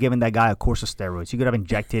 you could have given that guy a course of steroids. You could have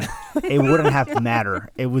injected. It wouldn't have mattered.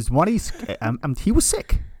 It was one of these. He was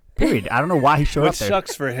sick. Period. I don't know why he showed Which up there.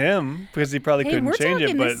 sucks for him because he probably Hey, couldn't we're change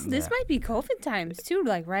talking it. But this might be COVID times too,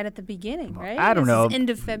 like right at the beginning, right? I don't This know. is end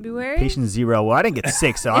of February. Patient 0. Well, I didn't get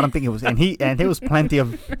sick, so I don't think it was. And there was plenty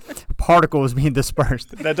of particles being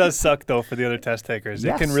dispersed. that does suck though for the other test takers.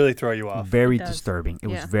 Yes. It can really throw you off. Very It does. disturbing. It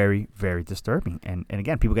was Yeah. very, very disturbing. And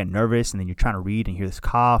again, people get nervous, and then you're trying to read and hear this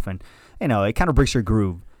cough, and it kind of breaks your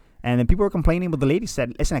groove. And then people were complaining, but the lady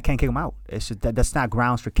said, "Listen, I can't kick him out. It's just that's not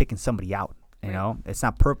grounds for kicking somebody out. It's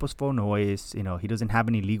not purposeful noise. He doesn't have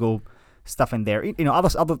any legal stuff in there. All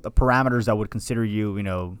those other parameters that would consider you,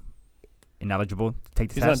 ineligible to take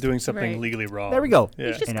the He's test. not doing something Right. legally wrong. There we go. Yeah.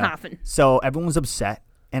 He's just You know. coughing. So everyone's upset,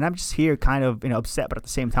 and I'm just here kind of, upset, but at the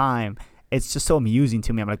same time, it's just so amusing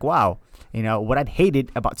to me. I'm like, wow, what I'd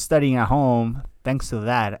hated about studying at home, thanks to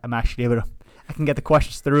that, I'm actually able to, I can get the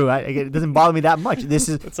questions through. It doesn't bother me that much.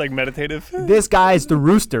 It's like meditative. This guy is the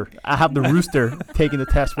rooster. I have the rooster taking the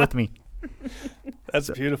test with me. That's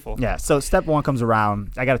beautiful. Yeah, so step one comes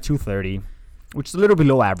around. I got a 230, which is a little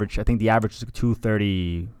below average. I think the average is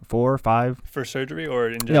 234, 5. For surgery or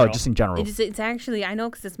in general? No, just in general. It's actually, I know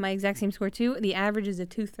because it's my exact same score too. The average is a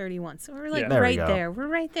 231. So we're like Yeah. There we right go. there. We're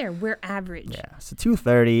right there. We're average. Yeah, so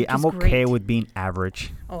 230. I'm is okay great. with being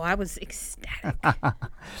average. Oh, I was ecstatic.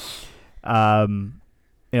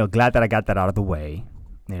 Glad that I got that out of the way.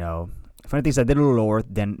 Funny things, I did a little lower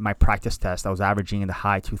than my practice test. I was averaging in the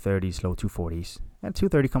high 230s, low 240s. And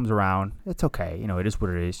 230 comes around. It's okay. It is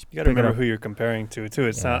what it is. You got to Pick it remember up. who you're comparing to, too.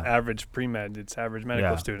 It's not Yeah. average pre-med. It's average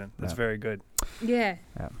medical Yeah. student. That's Yeah. very good. Yeah.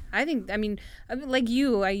 Yeah. I mean, like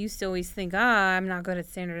you, I used to always think, I'm not good at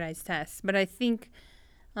standardized tests. But I think,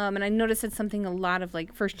 and I noticed it's something a lot of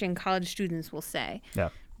like first-gen college students will say. Yeah.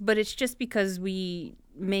 But it's just because we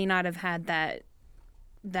may not have had that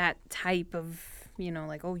type of,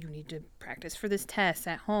 like, oh, you need to practice for this test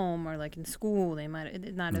at home or like in school. They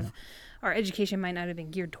might not have, our education might not have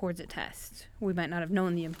been geared towards a test. We might not have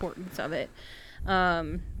known the importance of it.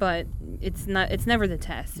 But it's never the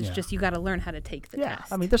test. It's Yeah. just you got to learn how to take the Yeah,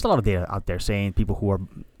 test. I mean, there's a lot of data out there saying people who are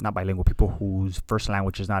not bilingual, people whose first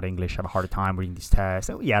language is not English, have a harder time reading these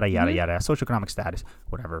tests, yada, yada, yada, socioeconomic status,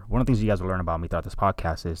 whatever. One of the things you guys will learn about me throughout this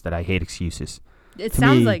podcast is that I hate excuses. It To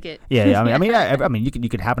sounds me- like it. Yeah, I mean, you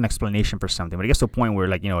could have an explanation for something, but it gets to a point where,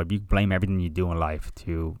 like, if you blame everything you do in life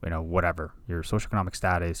to, whatever, your socioeconomic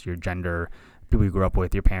status, your gender, people you grew up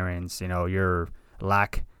with, your parents, your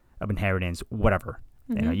lack of inheritance, whatever,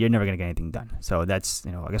 you're never gonna get anything done. So that's,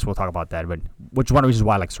 I guess we'll talk about that. But which is one of the reasons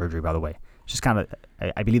why I like surgery, by the way. It's just kind of,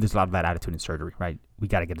 I believe there's a lot of that attitude in surgery, right? We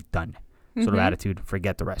got to get it done. Sort of attitude,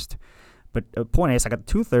 forget the rest. But the point is, I got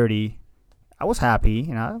the 230. I was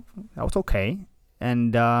happy, I was okay.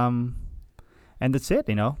 And that's it,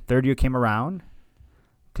 Third year came around,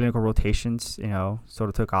 clinical rotations, sort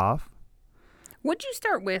of took off. What'd you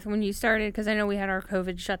start with when you started? Because I know we had our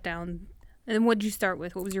COVID shutdown And then what did you start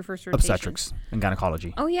with? What was your first rotation? Obstetrics and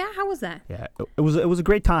gynecology. Oh yeah, how was that? Yeah, it was a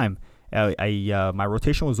great time. My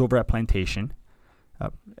rotation was over at Plantation.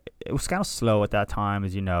 It was kind of slow at that time,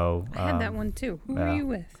 as you know. I had that one too. Who were you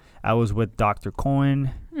with? I was with Dr.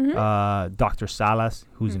 Cohen, Dr. Salas,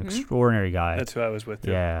 who's an extraordinary guy. That's who I was with.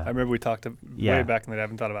 Too. Yeah. I remember we talked way back in the day. I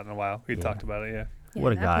haven't thought about it in a while. We talked about it, Yeah,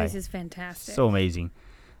 what a that guy. place is fantastic. So amazing.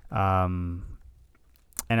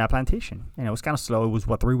 And at Plantation, it was kind of slow. It was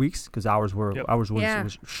 3 weeks because ours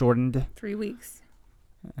was shortened 3 weeks.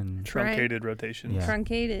 and truncated rotations. Yeah.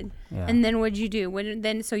 Truncated. yeah. And then what'd you do?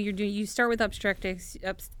 So you start with obstetrics.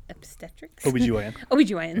 OBGYN.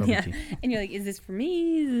 OBGYN, yeah. OBG. And you're like, is this for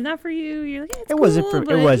me? Is it not for you? You're like, yeah, it's It wasn't cool, for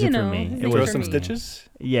but, it wasn't you for know, me. it's It not Throw for some me. stitches.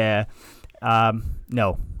 Yeah.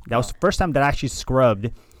 No. That was the first time that I actually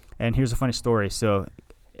scrubbed. And here's a funny story. So,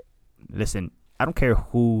 listen, I don't care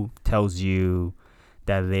who tells you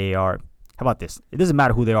that they are. How about this? It doesn't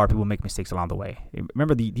matter who they are. People make mistakes along the way.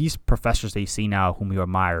 Remember these professors that you see now, whom you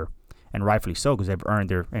admire, and rightfully so, because they've earned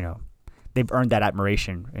they've earned that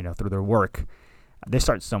admiration, through their work. They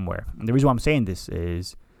start somewhere. And the reason why I'm saying this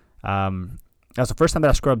is, that was the first time that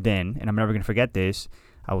I scrubbed in, and I'm never gonna forget this.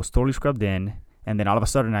 I was totally scrubbed in, and then all of a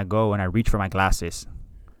sudden I go and I reach for my glasses.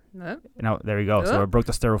 There we go. So I broke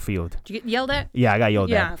the sterile field. Did you get yelled at? Yeah, I got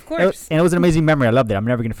yelled at. Yeah, of course. And it was an amazing memory. I loved it. I'm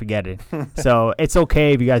never going to forget it. So it's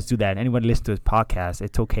okay if you guys do that. Anyone listen to this podcast,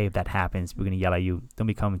 it's okay if that happens. We're going to yell at you. Don't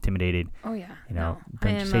become intimidated. Oh, yeah. Don't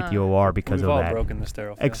just take the OR because We've of all that. broken the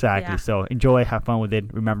sterile field. Exactly. Yeah. So enjoy, have fun with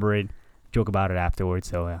it, remember it, joke about it afterwards.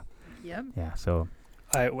 So, Yep. yeah. So,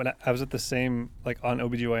 When I was at the same, on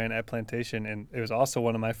OBGYN at Plantation, and it was also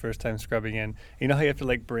one of my first time scrubbing in. You know how you have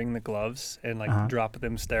to bring the gloves and drop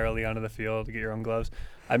them sterilely onto the field to get your own gloves?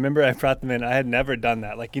 I remember I brought them in. I had never done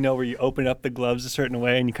that. Where you open up the gloves a certain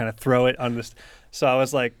way and you kind of throw it on this. So I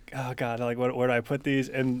was like, oh God, where do I put these?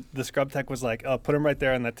 And the scrub tech was like, oh, put them right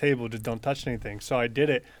there on that table. Just don't touch anything. So I did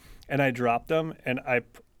it and I dropped them and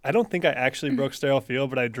I don't think I actually broke sterile field,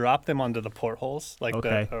 but I dropped them onto the portholes,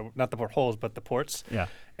 not the portholes, but the ports. yeah.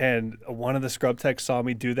 And one of the scrub techs saw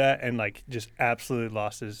me do that and just absolutely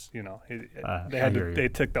lost his, they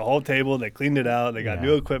took the whole table, they cleaned it out, they got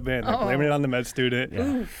new equipment, they blamed it on the med student.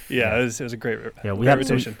 Yeah. It was a great We had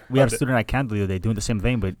rotation. we had a student at Canada the other day doing the same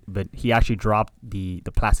thing, but he actually dropped the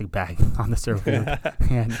plastic bag on the sterile field.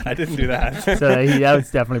 I didn't do that. So that was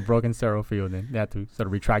definitely broken sterile field, and they had to sort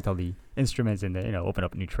of retract all the instruments and open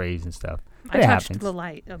up new trays and stuff. I It touched happens. the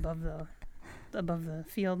light above the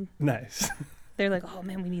field. Nice. They're like, oh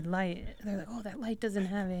man, we need light. They're like, oh, that light doesn't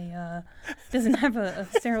have a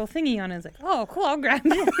sterile thingy on it. I was like, oh, cool, I'll grab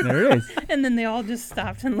it. There it is. And then they all just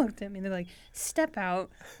stopped and looked at me. They're like, step out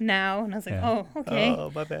now. And I was like, oh, okay.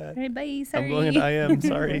 Oh, my bad. All right, bye. Sorry. I'm going into IM.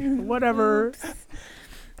 Sorry. Whatever.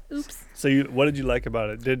 Oops. So what did you like about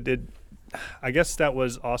it? Did I guess that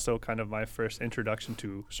was also kind of my first introduction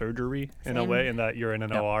to surgery in a Same. way, in that you're in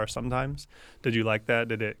an Yep. OR sometimes. Did you like that?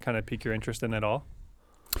 Did it kind of pique your interest in it at all?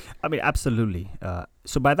 I mean, absolutely.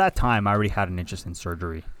 So by that time, I already had an interest in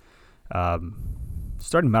surgery.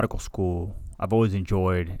 Starting medical school, I've always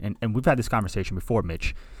enjoyed, and we've had this conversation before,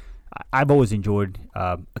 Mitch. I've always enjoyed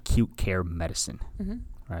acute care medicine,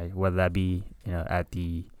 right? Whether that be at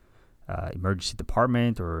the emergency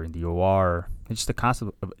department or in the OR. It's just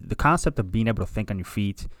the concept of being able to think on your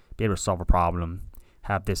feet, be able to solve a problem,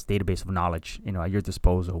 have this database of knowledge, at your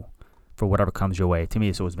disposal for whatever comes your way. To me,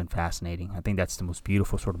 it's always been fascinating. I think that's the most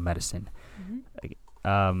beautiful sort of medicine.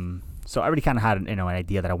 So I already kind of had an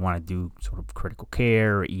idea that I want to do sort of critical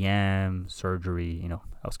care, EM, surgery.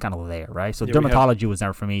 I was kind of there, right? So dermatology was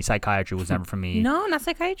never for me. Psychiatry was never for me. No, not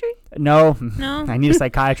psychiatry? No. No. I need a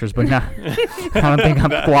psychiatrist, but not. I don't think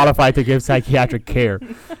I'm qualified to give psychiatric care.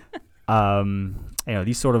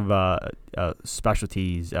 These sort of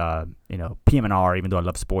specialties, PM&R, even though I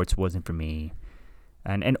love sports, wasn't for me.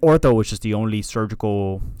 And ortho was just the only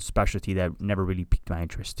surgical specialty that never really piqued my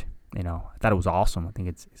interest. I thought it was awesome. I think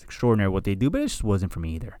it's extraordinary what they do, but it just wasn't for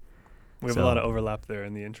me either. We have a lot of overlap there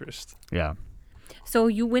in the interest. Yeah. So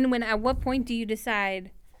you when at what point do you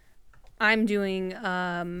decide I'm doing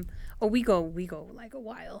we go like a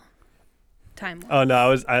while time? Oh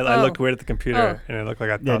no, I looked weird at the computer and it looked like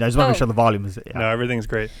I thought. Yeah, I just want to make sure the volume is. Yeah. No, everything's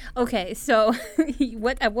great. Okay, so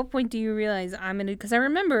at what point do you realize I'm gonna? Because I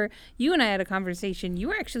remember you and I had a conversation. You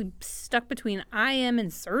were actually stuck between IM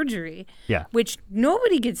and surgery. Yeah. Which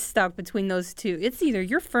nobody gets stuck between those two. It's either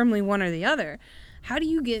you're firmly one or the other. How do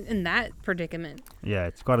you get in that predicament? Yeah,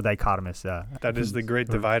 it's quite a dichotomous. That is the great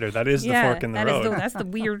divider. That is the fork in the road. That's the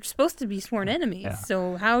we're supposed to be sworn enemies. Yeah.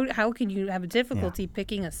 So how can you have a difficulty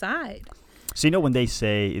picking a side? So when they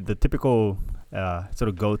say the typical sort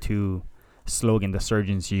of go-to slogan the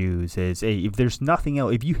surgeons use is, hey, if there's nothing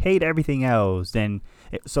else, if you hate everything else, then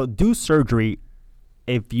so do surgery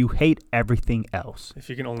if you hate everything else. If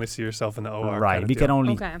you can only see yourself in the OR. Right. Kind of You can deal.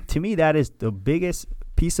 only, Okay. to me, that is the biggest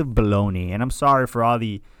piece of baloney. And I'm sorry for all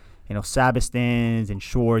the, Sabistans and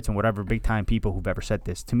Shorts and whatever big time people who've ever said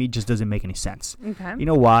this. To me, it just doesn't make any sense. Okay. You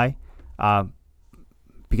know why?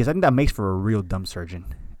 Because I think that makes for a real dumb surgeon.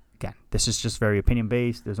 Again, this is just very opinion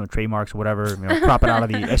based. There's no trademarks or whatever. Crop it out of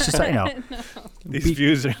the. It's just These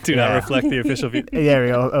views do not reflect the official view. There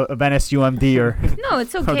we go. Of NSUMD or No,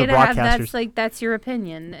 it's the okay to have broadcasters. that's your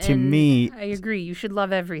opinion. To and me, I agree. You should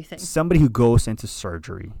love everything. somebody who goes into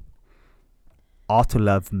surgery ought to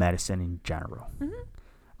love medicine in general. Mhm.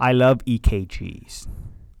 I love EKGs.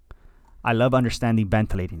 I love understanding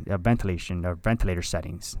ventilation or ventilator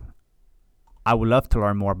settings. I would love to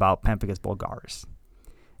learn more about pemphigus vulgaris.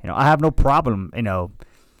 I have no problem,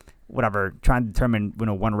 whatever, trying to determine,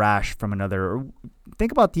 one rash from another.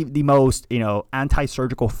 Think about the most,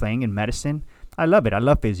 anti-surgical thing in medicine. I love it. I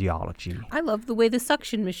love physiology. I love the way the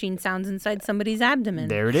suction machine sounds inside somebody's abdomen.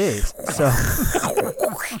 There it is. So,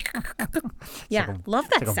 yeah, love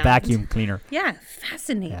that it's like sound. a vacuum cleaner. Yeah,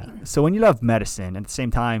 fascinating. Yeah. So when you love medicine, at the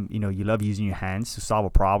same time, you love using your hands to solve a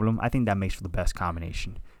problem, I think that makes for the best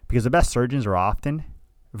combination. Because the best surgeons are often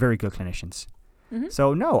very good clinicians. Mm-hmm.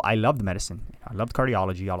 So no, I loved medicine. I loved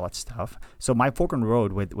cardiology, all that stuff. So my fork in the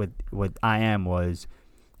road with IM was,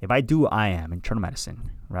 if I do IM, internal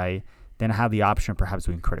medicine, right, then I have the option of perhaps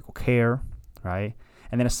doing critical care, right?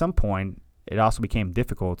 And then at some point, it also became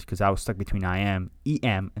difficult because I was stuck between IM,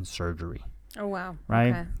 EM, and surgery, Oh, wow. right?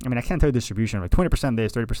 Okay. I mean, I can't tell you distribution, like 20%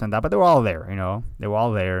 this, 30% that, but they were all there, They were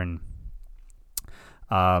all there. And,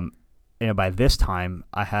 by this time,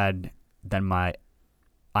 I had done my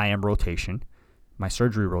IM rotation, my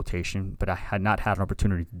surgery rotation, but I had not had an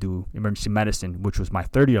opportunity to do emergency medicine, which was my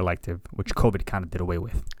third year elective, which COVID kind of did away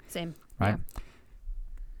with. Same. Right.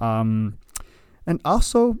 And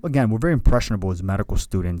also, again, we're very impressionable as medical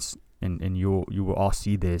students, and you will all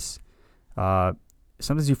see this.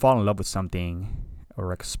 Sometimes you fall in love with something or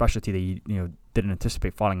like a specialty that you didn't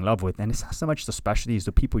anticipate falling in love with, and it's not so much the specialty, it's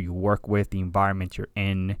the people you work with, the environment you're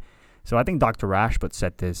in. So I think Dr. Rashput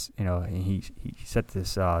said this, and he said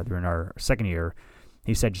this during our second year.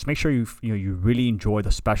 He said, just make sure you really enjoy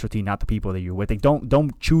the specialty, not the people that you're with. Like,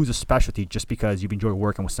 don't choose a specialty just because you've enjoyed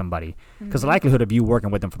working with somebody, because the likelihood of you working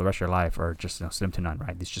with them for the rest of your life are just slim to none,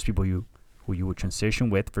 right? It's just people who you would transition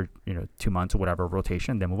with for 2 months or whatever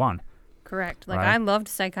rotation, then move on. Correct. Like, Right. I loved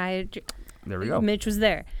psychiatry. There we go. Mitch was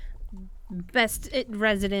there. Best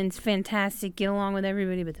residents, fantastic, get along with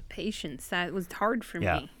everybody, but the patients, that was hard for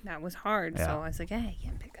Yeah. me. That was hard. Yeah. So I was like, hey,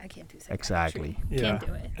 I can't do psychiatry. Exactly. Yeah. Can't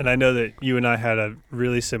do it. And I know that you and I had a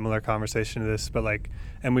really similar conversation to this, but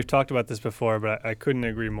and we've talked about this before, but I couldn't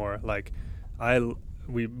agree more.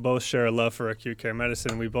 We both share a love for acute care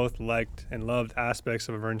medicine. We both liked and loved aspects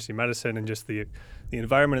of emergency medicine, and just the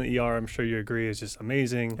environment in the ER, I'm sure you agree, is just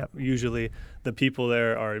amazing. Yep. Usually the people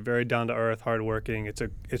there are very down to earth, hardworking.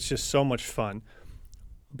 It's just so much fun.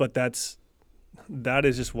 But that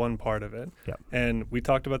is just one part of it. Yep. And we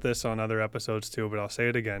talked about this on other episodes too, but I'll say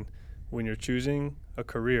it again. When you're choosing a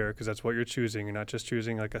career, because that's what you're choosing, you're not just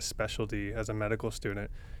choosing like a specialty as a medical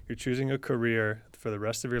student. You're choosing a career for the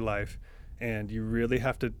rest of your life. And you really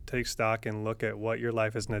have to take stock and look at what your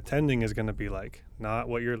life as an attending is going to be like, not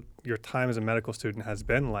what your time as a medical student has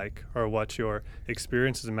been like, or what your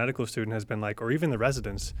experience as a medical student has been like, or even the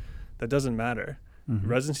residence. That doesn't matter. Mm-hmm.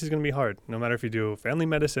 Residency is going to be hard, no matter if you do family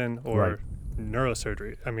medicine or Right.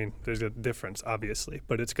 neurosurgery. I mean, there's a difference, obviously,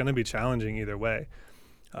 but it's going to be challenging either way.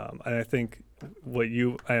 And I think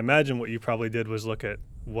I imagine what you probably did was look at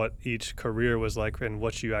what each career was like and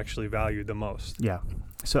what you actually valued the most. Yeah.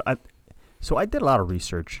 So I did a lot of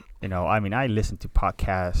research. I listened to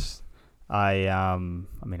podcasts. I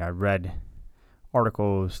read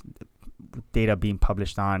articles, data being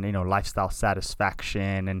published on, lifestyle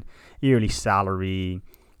satisfaction and yearly salary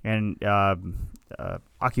and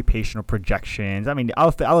occupational projections.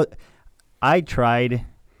 I tried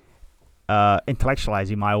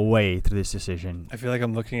intellectualizing my way through this decision. I feel like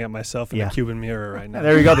I'm looking at myself in a Cuban mirror right now.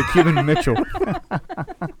 There you go, the Cuban Mitchell.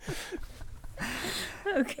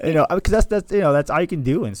 Okay. Because that's all you can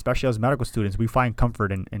do, and especially as medical students, we find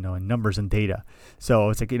comfort in numbers and data. So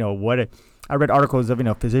it's like I read articles of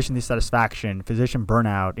physician dissatisfaction, physician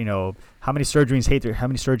burnout, how many surgeons hate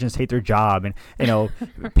their job, and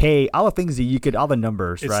pay, all the things that all the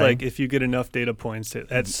numbers. It's right? like if you get enough data points,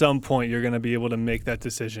 at some point you're going to be able to make that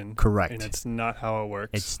decision. Correct. And it's not how it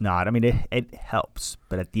works. It's not. It helps,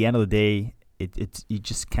 but at the end of the day, you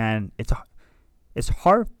just can't. it's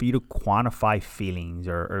hard for you to quantify feelings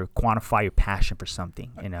or quantify your passion for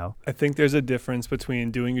something, you know? I think there's a difference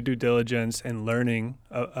between doing your due diligence and learning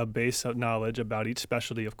a base of knowledge about each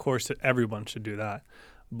specialty. Of course, everyone should do that.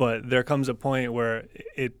 But there comes a point where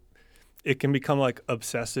it can become like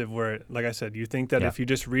obsessive where, like I said, you think that if you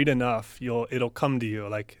just read enough, it'll come to you.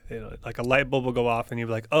 Like a light bulb will go off and you'll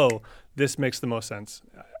be like, oh, this makes the most sense.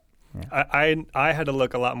 Yeah. I had to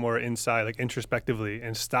look a lot more inside, like introspectively,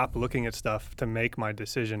 and stop looking at stuff to make my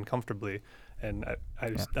decision comfortably. And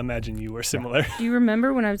I just imagine you were similar. Do you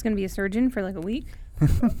remember when I was going to be a surgeon for like a week?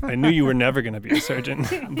 I knew you were never going to be a surgeon,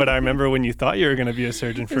 but I remember when you thought you were going to be a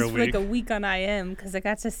surgeon for a week. It was like a week on IM because I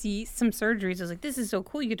got to see some surgeries. I was like, this is so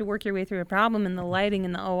cool. You get to work your way through a problem, and the lighting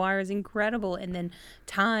in the OR is incredible. And then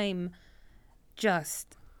time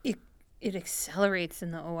just... It accelerates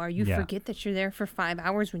in the OR. You forget that you're there for 5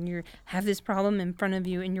 hours when you have this problem in front of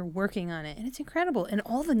you and you're working on it. And it's incredible. And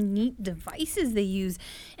all the neat devices they use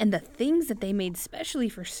and the things that they made specially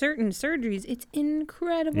for certain surgeries, it's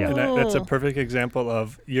incredible. Yeah, that's a perfect example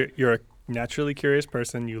of you're a naturally curious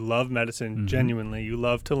person. You love medicine genuinely. You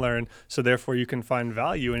love to learn. So therefore you can find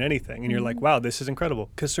value in anything. And you're like, wow, this is incredible.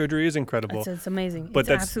 Because surgery is incredible. It's amazing. But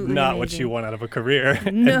that's not what you want out of a career.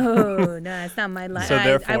 No, it's not my life. So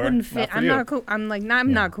therefore, I wouldn't fit. I'm not cool. I'm like,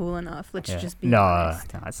 I'm not cool enough. Let's just be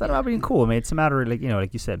honest. No, it's not about being cool. I mean, it's a matter of, like, you know,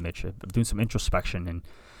 like you said, Mitch, of doing some introspection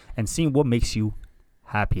and seeing what makes you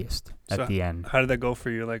happiest at the end. How did that go for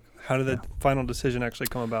you? Like, how did the final decision actually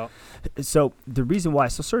come about? So the reason why,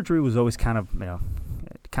 surgery was always kind of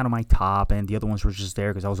my top, and the other ones were just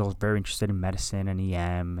there because I was always very interested in medicine and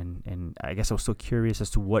EM, and I guess I was so curious as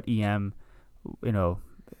to what EM, you know,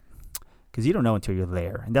 because you don't know until you're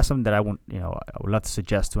there. And that's something that I would love to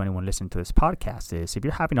suggest to anyone listening to this podcast is, if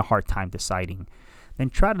you're having a hard time deciding, then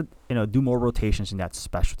try to, do more rotations in that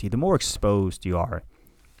specialty. The more exposed you are,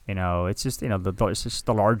 it's just, it's just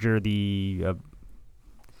the larger the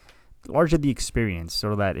experience,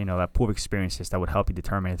 sort of that, that pool of experiences that would help you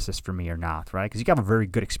determine if this is for me or not, right? Because you can have a very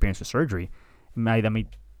good experience with surgery.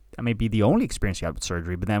 That may be the only experience you have with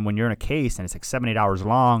surgery, but then when you're in a case and it's like 7-8 hours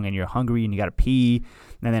long and you're hungry and you got to pee,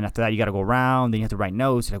 and then after that you got to go around, then you have to write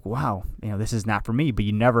notes, you're like, wow, this is not for me, but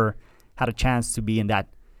you never had a chance to be in that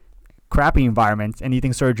crappy environment and you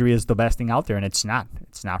think surgery is the best thing out there, and it's not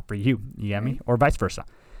for you. You get me? Or vice versa.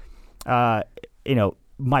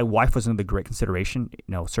 My wife was under great consideration.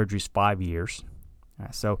 Surgery's 5 years.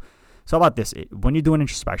 So about this, when you do an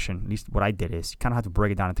introspection, at least what I did is you kind of have to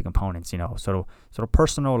break it down into components, sort of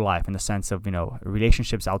personal life in the sense of,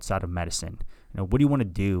 relationships outside of medicine. What do you want to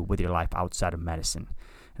do with your life outside of medicine?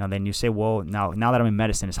 And then you say, well, now that I'm in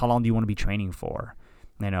medicine, is how long do you want to be training for?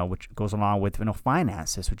 Which goes along with,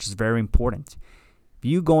 finances, which is very important. If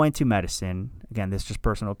you go into medicine, again, this is just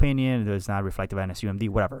personal opinion, it's not reflective of NSUMD,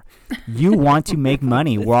 whatever. You want to make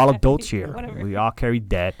money. We're all adults here. We all carry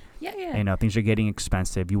debt. Yeah. Things are getting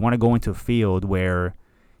expensive. You want to go into a field where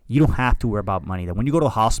you don't have to worry about money. That when you go to a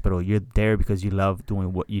hospital, you're there because you love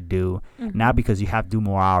doing what you do, not because you have to do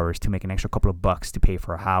more hours to make an extra couple of bucks to pay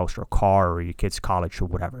for a house or a car or your kid's college or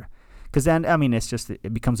whatever. Because then,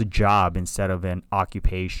 it becomes a job instead of an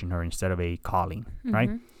occupation or instead of a calling, right?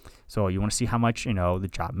 So you want to see how much, the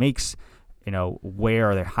job makes, where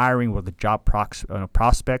are they hiring, what are the job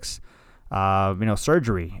prospects,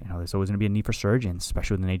 surgery. There's always going to be a need for surgeons,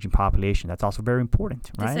 especially with an aging population. That's also very important,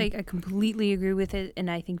 right? I completely agree with it, and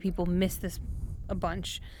I think people miss this a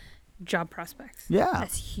bunch. Job prospects. Yeah.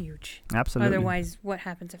 That's huge. Absolutely. Otherwise, what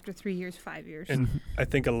happens after 3 years, 5 years? And I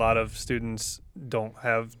think a lot of students don't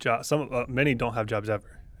have jobs. Many don't have jobs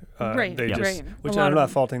ever. Right. Which I'm not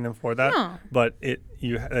faulting them for that. No. But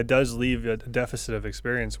it does leave a deficit of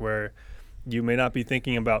experience where you may not be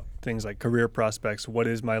thinking about things like career prospects. What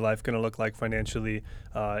is my life going to look like financially?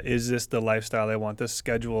 Is this the lifestyle I want? This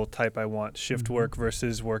schedule type I want? Shift work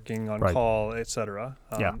versus working on call, etc.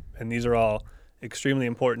 And these are all extremely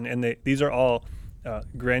important, and these are all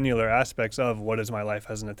granular aspects of what does my life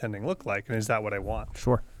as an attending look like, and is that what I want?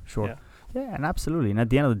 Sure. Yeah, and absolutely. And at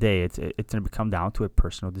the end of the day, it's going to come down to a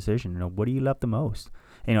personal decision. What do you love the most?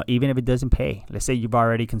 Even if it doesn't pay. Let's say you've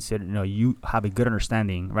already considered, you have a good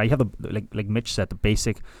understanding, right? You have like Mitch said, the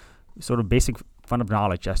basic fund of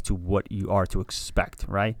knowledge as to what you are to expect,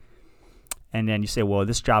 right? And then you say, well,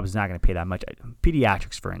 this job is not going to pay that much.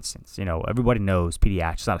 Pediatrics, for instance, everybody knows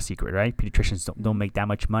pediatrics. It's not a secret, right? Pediatricians don't make that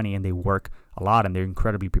much money, and they work a lot, and they're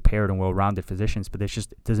incredibly prepared and well-rounded physicians, but it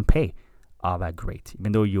doesn't pay all that great.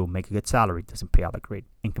 Even though you'll make a good salary, it doesn't pay all that great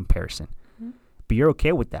in comparison. But you're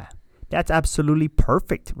okay with that. That's absolutely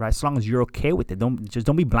perfect, right? As long as you're okay with it. Don't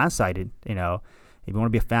be blindsided, If you want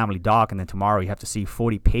to be a family doc and then tomorrow you have to see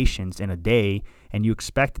 40 patients in a day, and you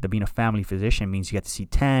expect that being a family physician means you get to see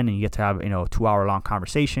 10 and you get to have 2-hour-long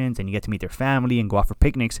conversations and you get to meet their family and go out for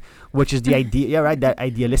picnics, which is the idea, yeah, right? That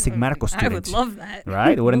idealistic medical student. I would love that.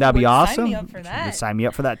 Right? Wouldn't that be awesome? Sign me up for that. Sign me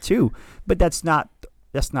up for that too. But that's not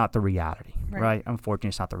the reality, right? Unfortunately,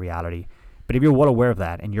 it's not the reality. But if you're well aware of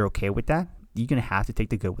that and you're okay with that, you're gonna have to take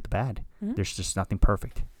the good with the bad. There's just nothing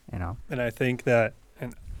perfect, And I think that,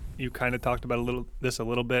 and you kind of talked about a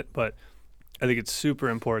little bit, but I think it's super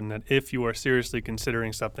important that if you are seriously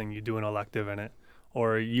considering something, you do an elective in it,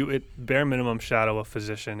 or you bare minimum shadow a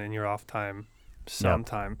physician in your off time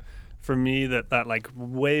sometime. Yep. For me, that like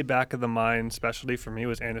way back of the mind specialty for me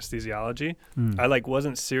was anesthesiology. I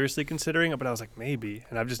wasn't seriously considering it, but I was like, maybe,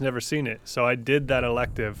 and I've just never seen it. So I did that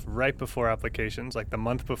elective right before applications, like the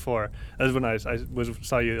month before. That was when I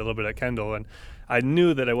saw you a little bit at Kendall, and I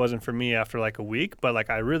knew that it wasn't for me after like a week, but like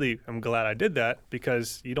I really am glad I did that,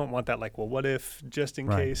 because you don't want that like, well, what if, just in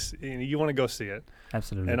case, you want to go see it.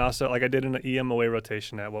 Absolutely. And also, like I did an EM away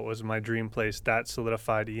rotation at what was my dream place. That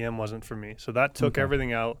solidified EM wasn't for me. So that took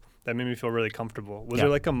everything out. That made me feel really comfortable. Was there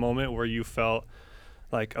like a moment where you felt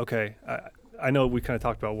like, okay, I know we kind of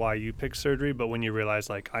talked about why you picked surgery, but when you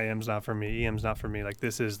realized like IM's not for me, EM's not for me, like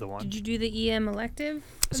this is the one. Did you do the EM elective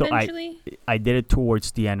So eventually? I did it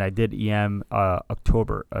towards the end. I did EM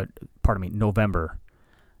November.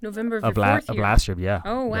 November of last year, yeah.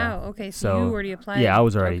 Oh, wow. Yeah. Okay, so you already applied. Yeah, I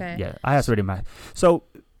was already, I had already met. So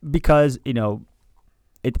because,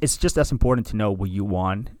 it's just as important to know what you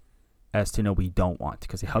want as to know what you don't want,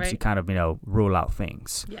 because it helps you kind of, rule out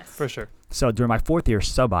things. Yes. For sure. So during my 4th year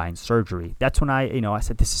sub-I in surgery, that's when I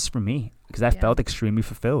said, this is for me, because I felt extremely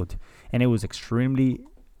fulfilled. And it was extremely,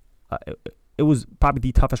 it was probably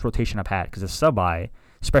the toughest rotation I've had, because the sub-I,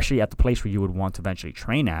 especially at the place where you would want to eventually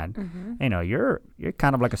train at, you're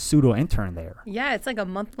kind of like a pseudo intern there. Yeah, it's like a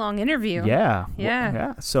month-long interview. Yeah. Yeah.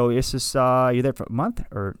 Yeah. So it's just, you're there for a month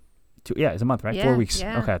or 2, it's a month, right? Yeah, 4 weeks.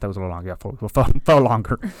 yeah. Okay, that was a little longer. Yeah, 4 weeks. Felt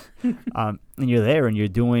longer. And you're there and you're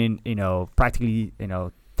doing, practically,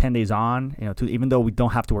 10 days on, even though we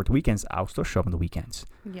don't have to work the weekends, I'll still show up on the weekends.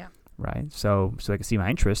 Yeah. Right. So they can see my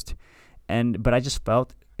interest. But I just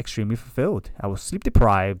felt extremely fulfilled. I was sleep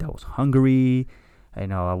deprived. I was hungry.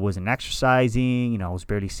 I wasn't exercising. I was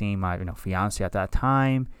barely seeing my, fiance at that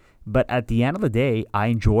time. But at the end of the day, I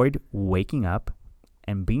enjoyed waking up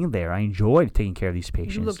and being there. I enjoyed taking care of these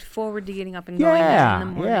patients. You looked forward to getting up and going in the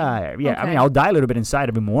morning. Yeah. Okay. I mean, I'll die a little bit inside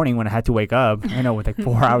every morning when I had to wake up, with like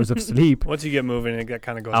 4 hours of sleep. Once you get moving, that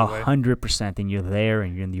kind of goes away. 100%. And you're there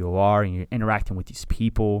and you're in the OR and you're interacting with these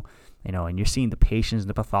people, and you're seeing the patients and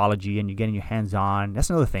the pathology and you're getting your hands on. That's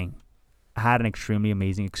another thing. I had an extremely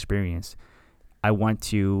amazing experience. I went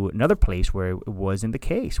to another place where it wasn't the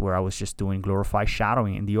case, where I was just doing glorified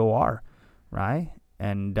shadowing in the OR, right?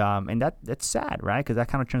 And that's sad, right? Because that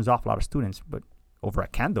kind of turns off a lot of students. But over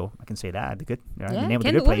at Kendall, I can say that the name of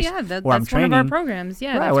the good place that's where I'm training, one of our programs.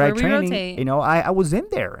 Yeah, right, that's where we rotate. I was in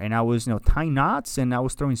there and I was tying knots and I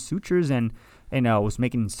was throwing sutures and I was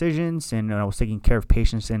making incisions and I was taking care of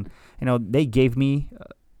patients and they gave me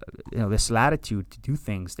this latitude to do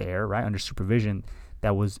things there, right, under supervision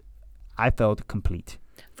that was, I felt, complete.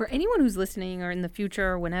 For anyone who's listening or in the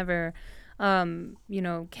future or whenever,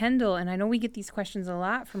 Kendall, and I know we get these questions a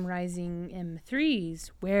lot from rising M3s.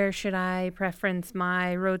 Where should I preference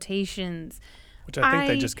my rotations? Which I think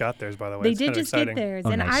they just got theirs, by the way. They it's did just exciting. get theirs. Oh,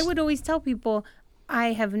 and nice. I would always tell people,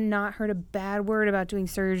 I have not heard a bad word about doing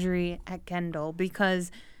surgery at Kendall because,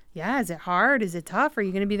 is it hard? Is it tough? Are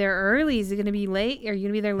you going to be there early? Is it going to be late? Are you going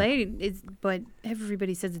to be there late? But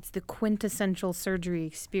everybody says it's the quintessential surgery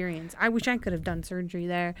experience. I wish I could have done surgery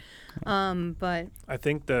there. But I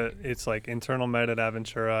think that it's like internal med at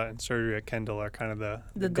Aventura and surgery at Kendall are kind of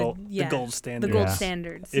the gold standard. The gold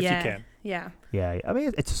standards. If you can. Yeah. Yeah. I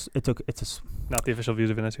mean, it's not the official views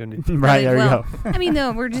of NSUND. Right, there you go. I mean,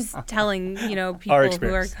 no, we're just telling, people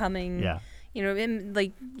who are coming. Yeah.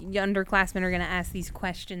 Like underclassmen are going to ask these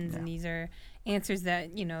questions, and these are answers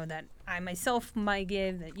that that I myself might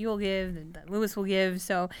give, that you'll give, that Lewis will give.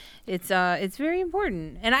 So it's very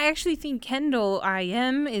important, and I actually think Kendall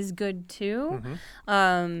IM is good too.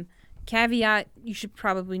 Mm-hmm. Caveat: you should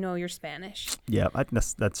probably know your Spanish. Yeah,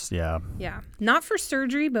 that's Yeah, not for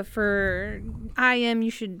surgery, but for IM,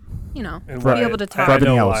 you should be able to talk. I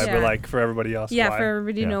know why, but like for everybody else. Yeah, why? for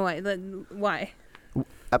everybody to know why. Why?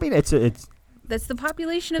 I mean, it's that's the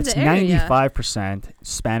population of it's the area. 95%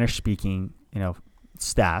 Spanish-speaking,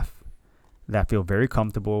 staff that feel very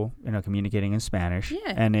comfortable, communicating in Spanish.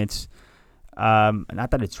 Yeah. And it's not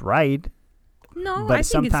that it's right, No, but I think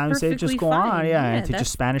sometimes it's they perfectly just go fine. on, and to that's-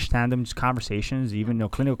 just Spanish tandem just conversations, even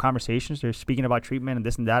clinical conversations. They're speaking about treatment and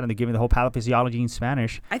this and that, and they're giving the whole pathophysiology in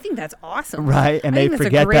Spanish, I think that's awesome. right? And I they think that's a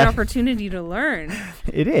forget great that opportunity to learn.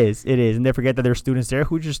 it is, and they forget that there are students there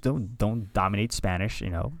who just don't dominate Spanish,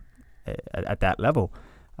 at that level.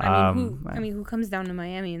 I mean, who comes down to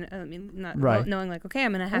Miami and not Right. knowing like, okay,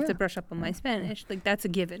 I'm gonna have Yeah. to brush up on my Spanish. Like that's a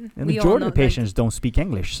given. And We the all majority know, of the patients don't speak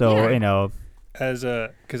English, so Yeah.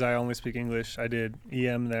 Because I only speak English, I did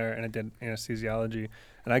EM there and I did anesthesiology,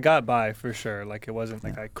 and I got by for sure. Like it wasn't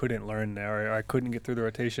like I couldn't learn there or I couldn't get through the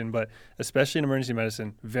rotation, but especially in emergency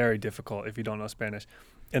medicine, very difficult if you don't know Spanish.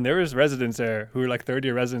 And there was residents there who were like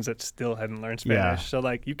third-year residents that still hadn't learned Spanish. Yeah. So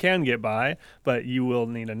like you can get by, but you will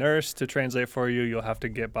need a nurse to translate for you. You'll have to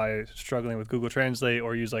get by struggling with Google Translate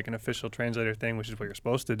or use like an official translator thing, which is what you're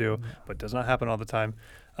supposed to do, but does not happen all the time.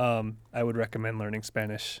 I would recommend learning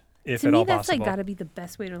Spanish if to at me, all that's possible. like got to be the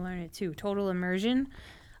best way to learn it too. Total immersion.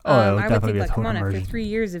 Oh, it would I would definitely think be a like, come total on, after immersion. 3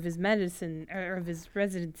 years of his medicine or of his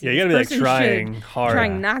residency, Yeah, you this gotta be like person trying should- hard.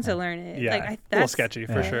 trying not to learn it. Yeah, like, a little that's sketchy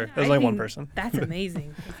for Yeah. sure. I There's only one think person. That's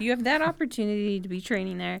amazing. If you have that opportunity to be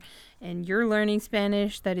training there and you're learning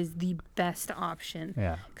Spanish, that is the best option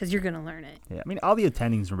Yeah. because you're gonna learn it. Yeah, I mean, all the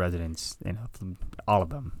attendings and residents, all of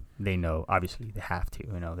them, they know. Obviously, they have to.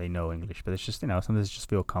 They know English, but it's just sometimes they just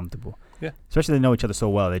feel comfortable. Yeah. Especially they know each other so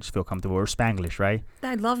well, they just feel comfortable. Or Spanglish, right?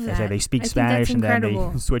 I love They that. say they speak I think Spanish that's and then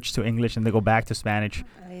incredible. they switch to English and they go back to Spanish.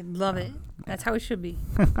 I love it. That's how it should be.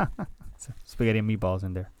 So, spaghetti and meatballs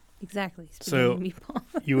in there. Exactly. So- Spaghetti and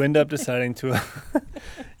meatball. You end up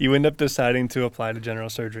deciding to apply to general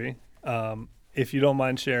surgery. If you don't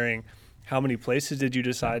mind sharing, how many places did you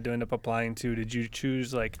decide to end up applying to? Did you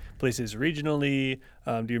choose like places regionally?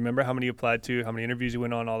 Do you remember how many you applied to? How many interviews you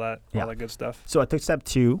went on? All that good stuff. So I took step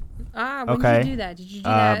 2. When did Okay. you do that? Did you do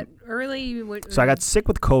that early? So I got sick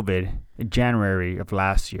with COVID in January of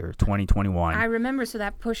last year, 2021. I remember, so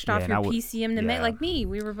that pushed off and your I w- PCM to yeah. like me.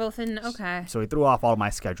 We were both in, okay. So it threw off all of my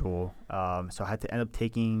schedule. So I had to end up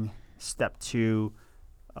taking step 2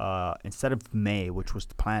 instead of May, which was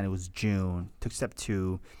the plan. It was June. Took step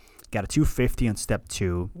 2. Got a 250 on step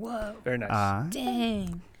 2. Whoa. Very nice.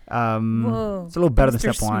 Dang. Whoa. It's a little better Mr.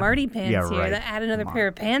 than step 1. Smarty Pants Yeah, here. right. That add another Come pair on.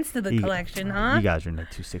 of pants to the You- collection, huh? You guys are in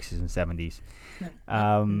like 260s and 70s.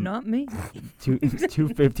 Not me.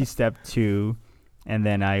 250 step 2. And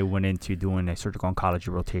then I went into doing a surgical oncology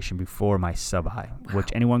rotation before my sub-I, which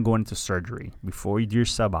anyone going into surgery, before you do your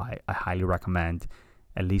sub-I, I highly recommend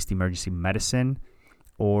at least emergency medicine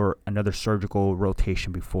or another surgical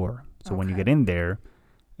rotation before. So when you Okay. get in there,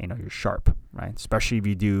 you're sharp, right? Especially if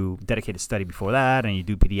you do dedicated study before that and you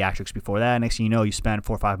do pediatrics before that. Next thing you know, you spend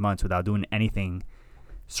 4 or 5 months without doing anything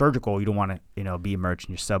surgical. You don't want to, be immersed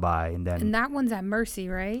in your sub-I. And then, And that one's at Mercy,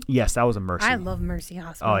 right? yes, that was a Mercy. I love Mercy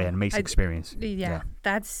Hospital. Oh, yeah, an amazing experience. Yeah,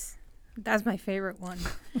 that's my favorite one.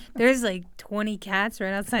 There's like 20 cats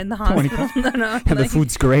right outside the hospital. No, And the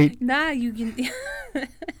food's great. Nah, you can.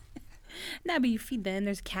 Nah, but you feed them.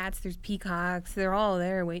 There's cats. There's peacocks. They're all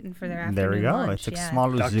there waiting for their afternoon There we go. lunch. It's like yeah. a small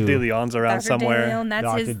little Dr. zoo. De Leon's around Dr. somewhere. Dale, and that's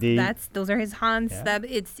Dr. his. D. Those are his haunts. Yeah. That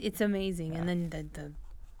it's amazing. And then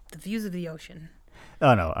the views of the ocean.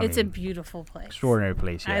 Oh, no. It's a mean, beautiful place. extraordinary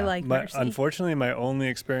place, yeah. I like Mercy. Unfortunately, my only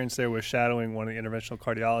experience there was shadowing one of the interventional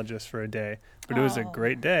cardiologists for a day. But it was a Oh.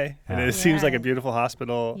 great day. And Yeah. it seems like Yeah. a beautiful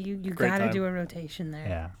hospital. You Great gotta time. do a rotation there.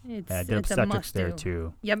 Yeah. It's, I did it's a obstetrics must there, do.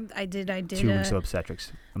 too. Yep, I did. 2 weeks of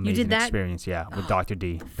obstetrics. Amazing did that? experience, yeah, with Oh, Dr.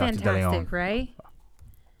 D. Dr. De Leon. fantastic, right?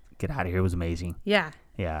 Get out of here. It was amazing. Yeah,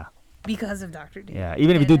 Yeah. because of Dr. D. Yeah.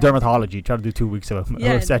 Even if you do Yeah. dermatology, try to do 2 weeks of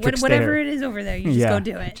Yeah, obstetrics whatever there. it is over there, you just yeah. go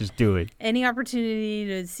do it. Just do it. Any opportunity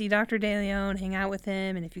to see Dr. De Leon, hang out with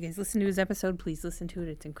him, and if you guys listen to his episode, please listen to it.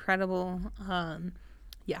 It's incredible.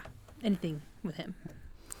 Yeah, anything with him.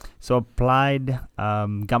 So applied,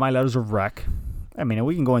 got my letters of rec. I mean,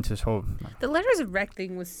 we can go into this whole... The letters of rec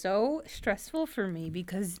thing was so stressful for me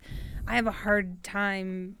because I have a hard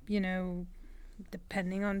time,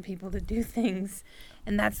 depending on people to do things.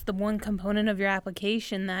 And that's the one component of your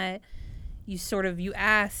application that you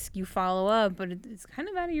ask, you follow up, but it's kind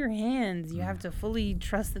of out of your hands. You have to fully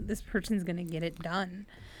trust that this person's going to get it done.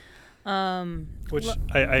 Which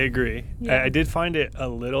I agree. Yeah. I did find it a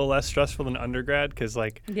little less stressful than undergrad because,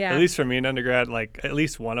 Yeah. at least for me in undergrad, at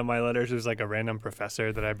least one of my letters was a random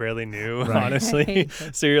professor that I barely knew, Right. honestly.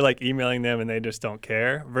 Right. So you're emailing them and they just don't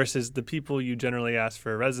care. Versus the people you generally ask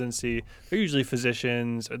for a residency, they're usually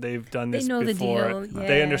physicians or they've done They this know the before. deal,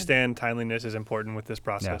 They yeah. understand timeliness is important with this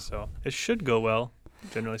process, so it should go well,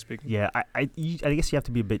 generally speaking. Yeah, I guess you have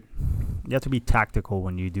to be you have to be tactical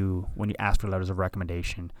when you ask for letters of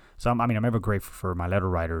recommendation. So I'm ever grateful for my letter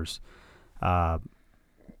writers.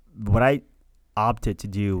 What I opted to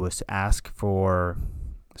do was to ask for.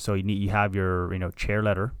 So you have your chair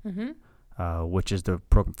letter, which is the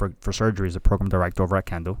program for surgery is the program director over at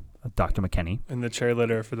Kendall, Dr. McKinney. And the chair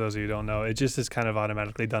letter, for those of you who don't know, it just is kind of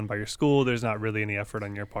automatically done by your school. There's not really any effort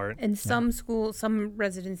on your part. And some schools, some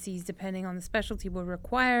residencies, depending on the specialty, will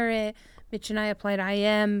require it. Mitch and I applied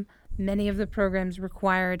IM. Many of the programs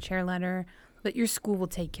require a chair letter, but your school will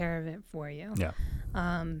take care of it for you. Yeah.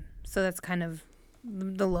 So that's kind of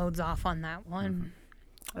the load's off on that one.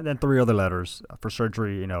 And then 3 other letters for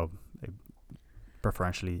surgery.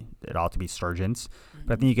 Preferentially, it ought to be surgeons.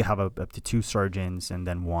 But I think you could have up to 2 surgeons and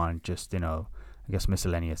then 1 just, I guess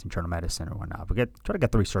miscellaneous internal medicine or whatnot. But try to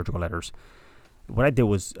get 3 surgical letters. What I did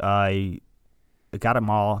was I got them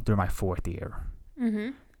all during my 4th year.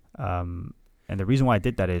 And the reason why I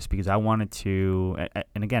did that is because I wanted to,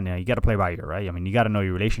 and again, you got to play by ear, right? I mean, you got to know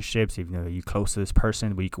your relationships. If you're close to this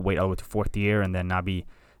person, but you could wait all the way to 4th year and then not be,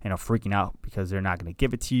 freaking out because they're not going to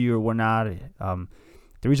give it to you or whatnot.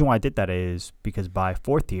 The reason why I did that is because by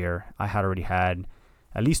 4th year, I had already had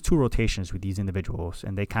at least 2 rotations with these individuals,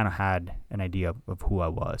 and they kind of had an idea of who I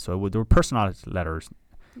was. So there were personalized letters,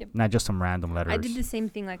 not just some random letters. I did the same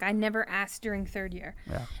thing. Like, I never asked during 3rd year.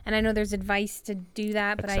 Yeah. And I know there's advice to do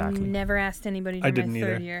that, but Exactly. I never asked anybody during my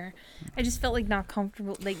 3rd year. I just felt like not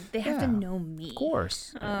comfortable. Like, they have to know me. Of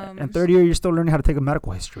course. And 3rd year, you're still learning how to take a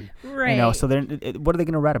medical history. Right. So then what are they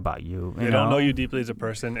going to write about you? They don't know you deeply as a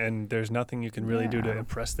person, and there's nothing you can really do to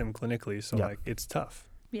impress them clinically. So, it's tough.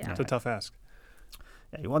 Yeah. It's a tough ask.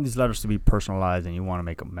 Yeah, you want these letters to be personalized, and you want to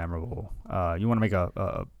make them memorable. You want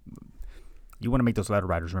to make those letter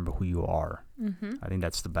writers remember who you are. I think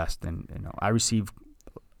that's the best. And I received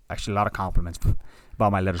actually a lot of compliments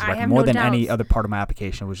about my letters of recommendation, more than any other part of my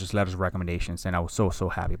application, was just letters of recommendations, and I was so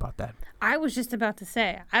happy about that. I was just about to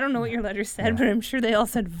say, I don't know what your letters said, but I'm sure they all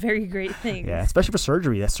said very great things. Yeah, especially for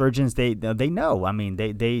surgery. That surgeons they know. I mean,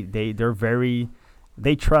 they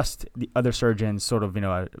trust the other surgeons sort of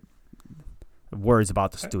words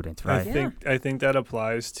about the student, right? I think that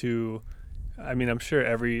applies to. I mean, I'm sure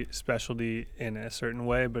every specialty in a certain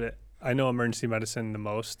way, but I know emergency medicine the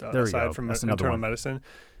most, aside from internal medicine.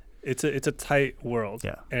 It's a tight world,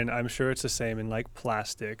 and I'm sure it's the same in like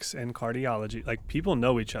plastics and cardiology. Like, people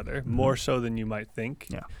know each other more so than you might think.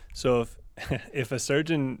 Yeah. So if a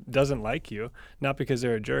surgeon doesn't like you, not because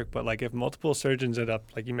they're a jerk, but like if multiple surgeons end up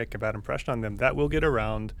like you make a bad impression on them, that will get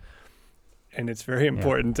around. And it's very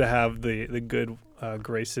important to have the good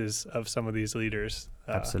graces of some of these leaders.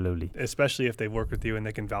 Absolutely. Especially if they work with you and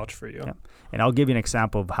they can vouch for you. Yeah. And I'll give you an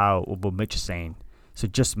example of what Mitch is saying. So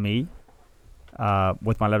just me,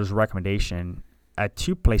 with my letters of recommendation, at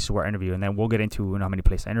 2 places where I interviewed, and then we'll get into how many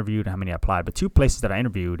places I interviewed and how many I applied. But 2 places that I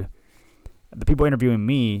interviewed, the people interviewing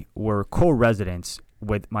me were co-residents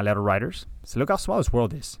with my letter writers. So look how small this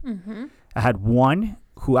world is. I had one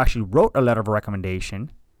who actually wrote a letter of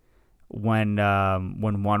recommendation when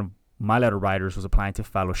one of my letter writers was applying to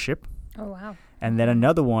fellowship. Oh, wow. And then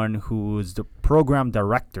another one who was the program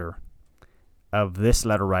director of this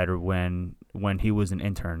letter writer when he was an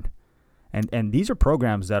intern. And these are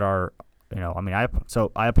programs that are, I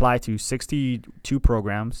applied to 62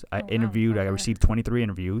 programs. I interviewed. I received 23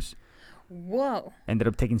 interviews. Whoa. Ended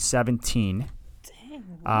up taking 17.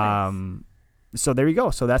 Dang. So there you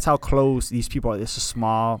go. So that's how close these people are. It's a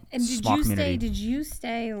small community. Did you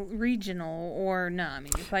stay regional or no? I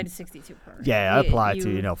mean, you applied to 62 programs. Yeah, I applied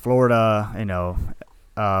to, Florida, and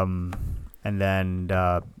then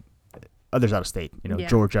others out of state,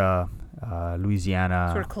 Georgia,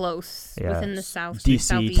 Louisiana. Sort of close within the South.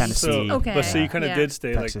 DC, Tennessee. So you kind of did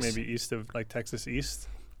stay Texas. like maybe east of like Texas East?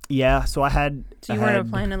 Yeah, so I had. So you weren't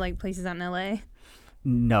applying to like places out in LA?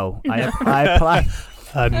 No, I applied.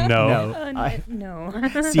 No.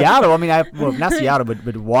 Seattle. I mean, not Seattle,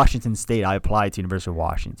 but Washington State. I applied to University of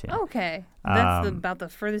Washington. Okay, that's about the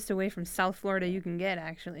furthest away from South Florida you can get,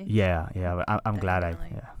 actually. Yeah. But I'm glad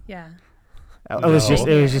Yeah. It was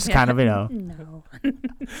just kind of No.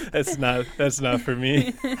 That's not for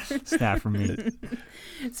me. It's not for me.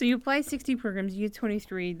 So you apply 60 programs, you get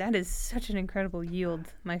 23. That is such an incredible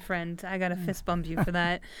yield, my friend. I gotta fist bump you for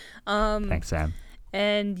that. Thanks, Sam.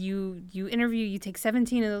 And you interview. You take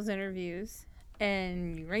 17 of those interviews,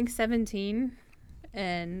 and you rank 17,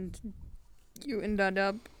 and you ended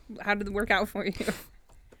up. How did it work out for you?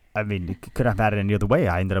 I mean, it could have had it any other way.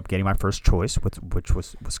 I ended up getting my first choice, which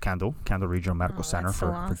was Kendall Regional Medical Center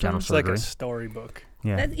for general surgery. It's like a storybook.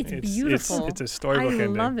 Yeah, it's beautiful. It's a storybook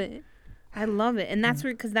ending. I love it, and that's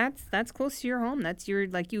because that's close to your home. That's your,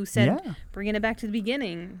 like you said, bringing it back to the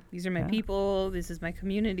beginning. These are my people. This is my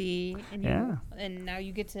community, and and now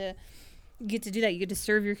you get to do that. You get to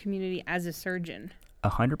serve your community as a surgeon.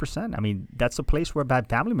 100%. I mean, that's a place where bad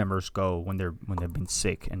family members go when they've been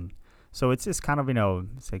sick, and so it's kind of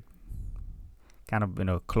it's like kind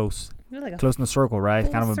of close You're like close in the circle, right?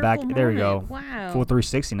 full Kind of a circle back. There you go. moment. Wow. Full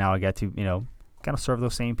 360. Now I get to kind of serve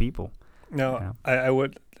those same people. No, Yeah.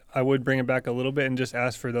 I would bring it back a little bit and just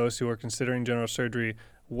ask for those who are considering general surgery,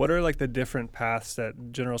 what are like the different paths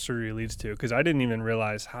that general surgery leads to? Because I didn't even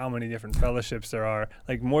realize how many different fellowships there are,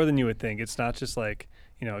 like more than you would think. It's not just like,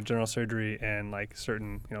 general surgery and like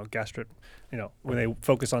certain, gastric, when they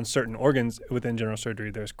focus on certain organs within general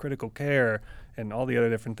surgery, there's critical care and all the other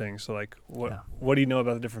different things. So like, what do you know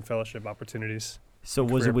about the different fellowship opportunities? So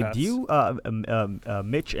and was it career with paths? you,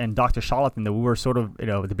 Mitch and Dr. Charlatan, that we were sort of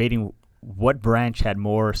debating what branch had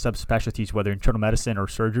more subspecialties, whether internal medicine or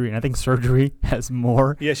surgery? And I think surgery has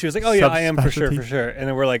more. Yeah, she was like, oh, yeah, I am for subspecialties. sure. And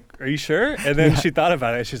then we're like, are you sure? And then Yeah. she thought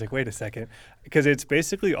about it. And she's like, wait a second. Because it's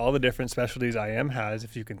basically all the different specialties IM has,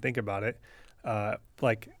 if you can think about it.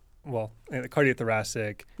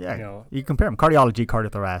 Cardiothoracic, Yeah, you compare them: cardiology,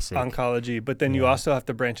 cardiothoracic. oncology. But then you Yeah. also have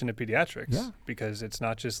to branch into pediatrics Yeah. because it's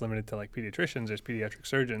not just limited to like pediatricians. There's pediatric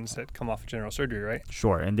surgeons that come off of general surgery, right?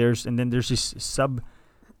 Sure, and then there's this sub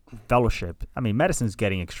fellowship. I mean, medicine's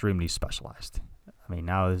getting extremely specialized. I mean,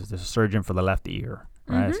 now there's a surgeon for the left ear,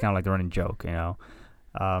 right? It's Mhm. kind of like the running joke,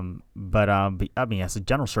 But I mean, as a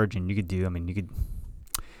general surgeon, you could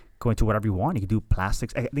go into whatever you want. You could do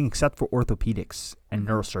plastics, I think, except for orthopedics and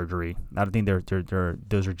neurosurgery. I don't think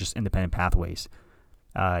those are just independent pathways.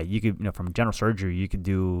 You could, from general surgery, you could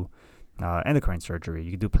do endocrine surgery.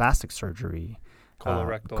 You could do plastic surgery,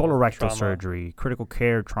 colorectal trauma. surgery, critical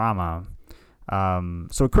care trauma.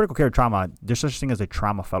 So critical care trauma, there's such a thing as a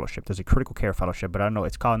trauma fellowship. There's a critical care fellowship, but I don't know.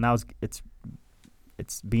 It's called now. It's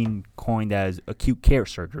being coined as acute care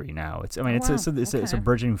surgery now. It's a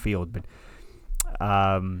burgeoning field, but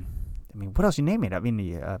what else you name it? I mean,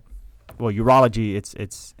 urology.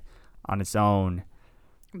 It's on its own.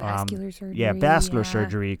 Vascular surgery. Yeah, vascular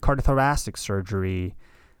surgery, cardiothoracic surgery.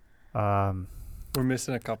 We're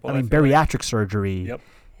missing a couple. I mean, feel like. bariatric surgery. Yep.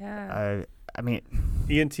 Yeah.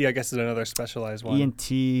 ENT, I guess, is another specialized one.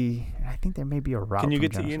 ENT. I think there may be a route. Can you from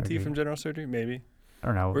get to general ENT surgery. from general surgery? Maybe. I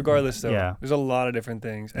don't know. Regardless, though, Yeah. there's a lot of different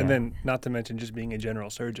things. And Yeah. then, not to mention just being a general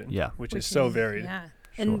surgeon, Yeah. which is so varied. Yeah.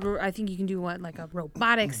 Sure. And I think you can do like a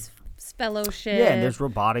robotics fellowship. Yeah, and there's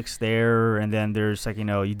robotics there, and then there's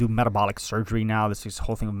you do metabolic surgery now. There's this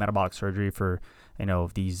whole thing of metabolic surgery for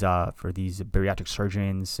these bariatric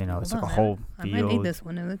surgeons. It's like a whole I field. might need this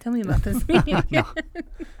one. Tell me about this. You gonna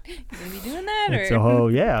be doing that, or? It's a whole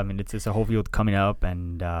it's a whole field coming up,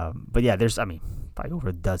 and but yeah, there's probably over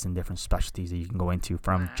a dozen different specialties that you can go into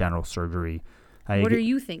from general surgery. What are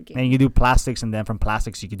you thinking? And you can do plastics, and then from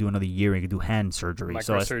plastics you could do another year. And you could do hand surgery.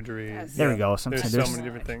 Microsurgery. Yes. There we go. There's so many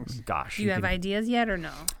different things. Gosh, Do you have ideas yet, or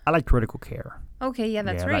no? I like critical care. Okay, yeah,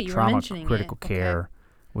 that's right. That You were trauma mentioning critical it. care,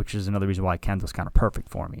 which is another reason why Kendall's kind of perfect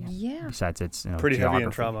for me. Yeah. Besides, it's Pretty heavy in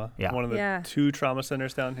geography. trauma. Yeah. One of the 2 trauma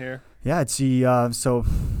centers down here. Yeah, it's the so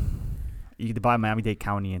you can divide Miami-Dade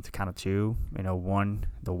County into kind of 2. One,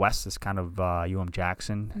 the west is kind of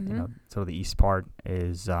UM-Jackson. Mhm. So the east part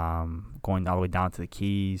is going all the way down to the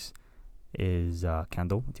Keys is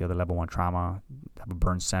Kendall. The other level 1 trauma. Have a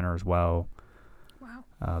burn center as well.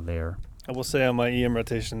 Wow. There. I will say on my EM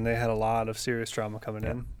rotation, they had a lot of serious trauma coming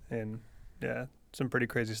Yeah. in. And, yeah, some pretty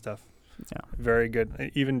crazy stuff. Yeah. Very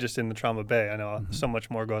good. Even just in the trauma bay, I know Mhm. so much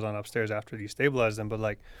more goes on upstairs after you stabilize them. But,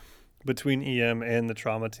 like, between EM and the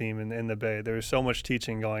trauma team in the bay, there's so much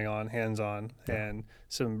teaching going on, hands-on, and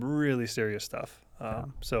some really serious stuff.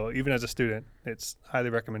 So even as a student, it's highly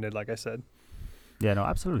recommended, like I said. Yeah, no,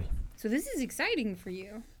 absolutely. So this is exciting for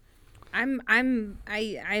you. I'm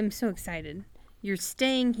so excited. You're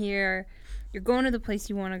staying here. You're going to the place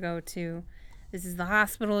you want to go to. This is the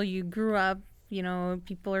hospital you grew up.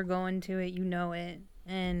 People are going to it. You know it.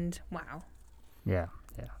 And wow, Yeah.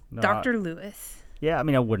 No, Dr. Lewis. Yeah,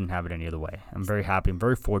 I wouldn't have it any other way. I'm very happy. I'm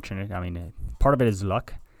very fortunate. Part of it is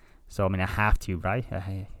luck. So, I have to, right?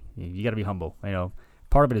 You got to be humble.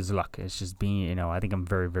 Part of it is luck. It's just being, I think I'm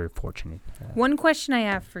very, very fortunate. One question I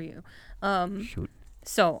have for you. Shoot.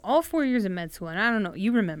 So all 4 years of med school, and I don't know,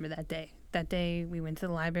 you remember that day. That day we went to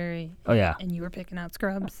the library. Oh, yeah. And you were picking out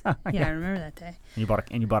scrubs. Yeah, I remember that day. And you bought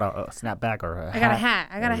a snapback or a hat? I got a hat.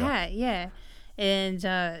 I got There a you go. hat. Yeah,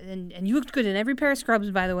 and you looked good in every pair of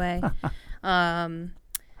scrubs, by the way. How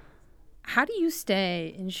do you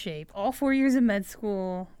stay in shape all 4 years of med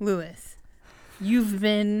school, Lewis? You've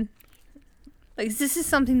been this is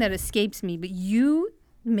something that escapes me, but you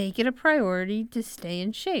make it a priority to stay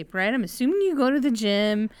in shape, right? I'm assuming you go to the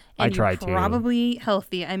gym I and try you're to. probably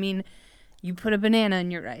healthy. You put a banana in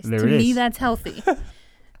your rice. There To it me, is. that's healthy.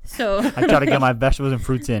 So I try to get my vegetables and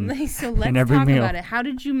fruits in. so let's in every talk meal. about it. How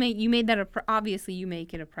did you made that obviously you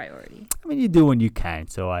make it a priority. I mean, you do when you can.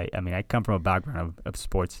 So I mean, I come from a background of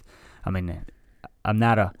sports. I mean, I'm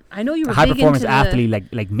not I know you were high big performance into athlete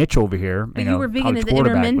like Mitch over here. But you were big into the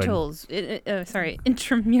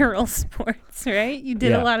intramural sports, right? You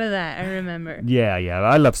did a lot of that. I remember. Yeah.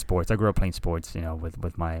 I love sports. I grew up playing sports,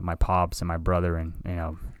 with my pops and my brother, and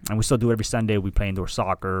and we still do it every Sunday. We play indoor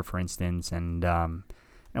soccer, for instance, and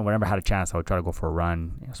whenever I had a chance, I would try to go for a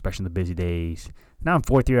run, especially in the busy days. Now in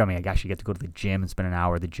fourth year, I mean, I actually get to go to the gym and spend an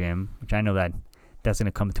hour at the gym, which I know that's going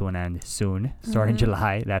to come to an end soon, starting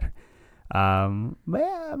July. But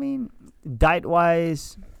yeah, I mean,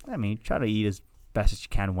 diet-wise, I mean, try to eat as best as you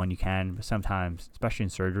can when you can. But sometimes, especially in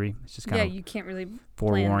surgery, it's just kind of you can't really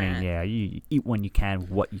forewarning. plan that. Yeah, you eat when you can,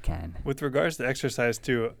 what you can. With regards to exercise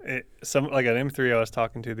too, like at M3 I was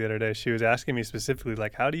talking to the other day, she was asking me specifically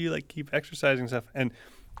like, how do you like keep exercising stuff? And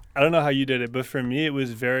I don't know how you did it, but for me it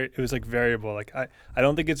was like variable. Like I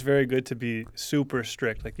don't think it's very good to be super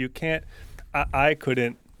strict. Like you can't. I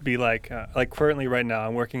couldn't be like currently right now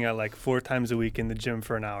I'm working out like 4 times a week in the gym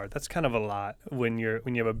for an hour. That's kind of a lot when you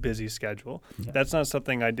have a busy schedule. Yeah. That's not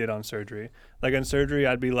something I did on surgery. Like on surgery,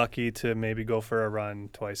 I'd be lucky to maybe go for a run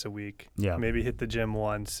twice a week. Yeah. Maybe hit the gym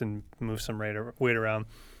once and move some weight around.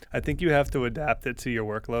 I think you have to adapt it to your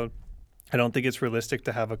workload. I don't think it's realistic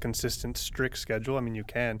to have a consistent, strict schedule. I mean, you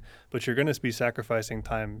can, but you're going to be sacrificing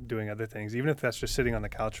time doing other things. Even if that's just sitting on the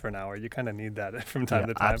couch for an hour, you kind of need that from time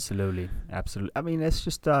to time. Absolutely. I mean, it's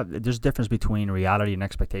just there's a difference between reality and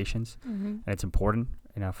expectations, and it's important,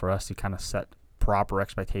 for us to kind of set proper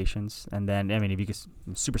expectations. And then, I mean, if you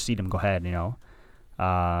can supersede them, go ahead,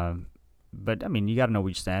 But I mean, you got to know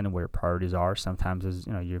where you stand and where your priorities are. Sometimes,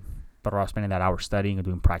 you're better off spending that hour studying and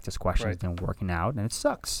doing practice questions than working out, and it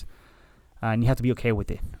sucks. And you have to be okay with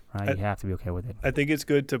it, right? You have to be okay with it. I think it's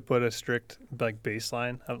good to put a strict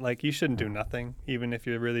baseline. Like you shouldn't do nothing, even if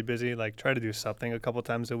you're really busy. Like try to do something a couple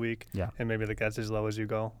times a week, and maybe that's as low as you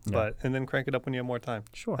go. And then crank it up when you have more time.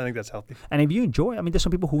 Sure, I think that's healthy. And if you enjoy, I mean, there's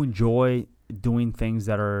some people who enjoy doing things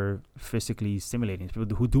that are physically stimulating.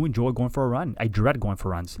 People who do enjoy going for a run. I dread going for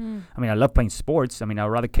runs. I mean, I love playing sports. I mean, I'd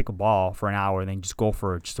rather kick a ball for an hour than just go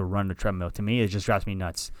for just a run on the treadmill. To me, it just drives me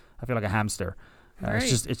nuts. I feel like a hamster.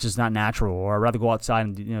 It's just not natural. Or I'd rather go outside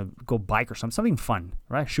and go bike or something fun,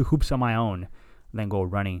 right? Shoot hoops on my own, than go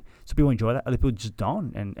running. So people enjoy that. Other people just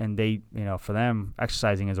don't, and they, for them,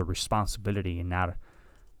 exercising is a responsibility and not,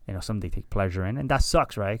 something they take pleasure in, and that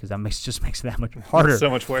sucks, right? Because that just makes it that much harder.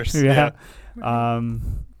 So much worse. Yeah.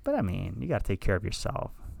 But I mean, you got to take care of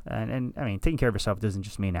yourself, and I mean, taking care of yourself doesn't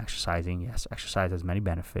just mean exercising. Yes, exercise has many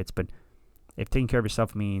benefits, but if taking care of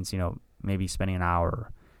yourself means, maybe spending an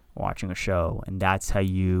hour watching a show, and that's how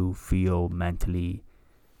you feel mentally,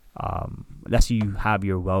 unless you have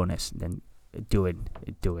your wellness, then do it.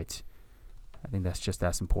 I think that's just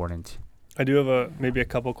as important. I do have maybe a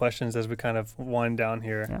couple questions as we kind of wind down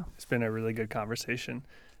here. Yeah. It's been a really good conversation.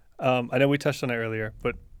 I know we touched on it earlier,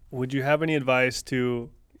 but would you have any advice to,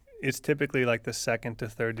 it's typically like the second to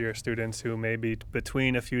third year students who may be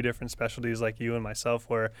between a few different specialties like you and myself,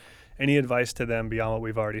 where any advice to them beyond what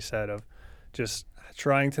we've already said of just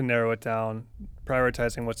trying to narrow it down,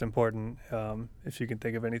 prioritizing what's important, if you can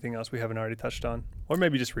think of anything else we haven't already touched on, or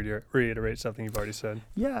maybe just reiterate something you've already said.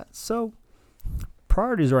 Yeah, so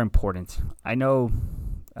priorities are important. I know,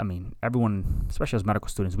 I mean, everyone, especially as medical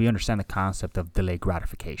students, we understand the concept of delayed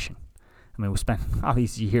gratification. I mean, we spent all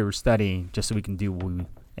these years studying just so we can do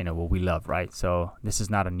what we love, right? So this is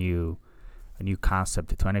not a new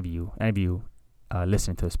concept to any of you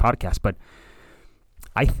listening to this podcast, but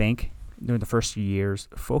I think during the first few years,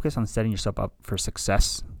 focus on setting yourself up for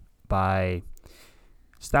success by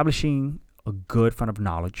establishing a good fund of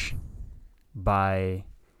knowledge, by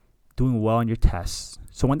doing well on your tests.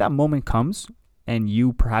 So when that moment comes and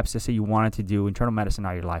you perhaps, let's say you wanted to do internal medicine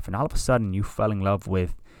all your life, and all of a sudden you fell in love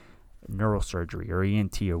with neurosurgery or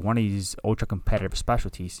ENT or one of these ultra-competitive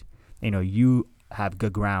specialties, you have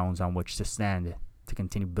good grounds on which to stand to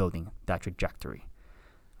continue building that trajectory.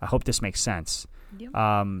 I hope this makes sense. Yep.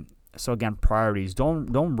 So again, priorities.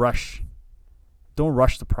 Don't rush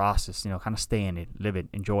the process. Kind of stay in it, live it,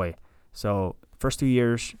 enjoy it. So first 2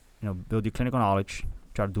 years, build your clinical knowledge.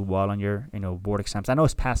 Try to do well on your board exams. I know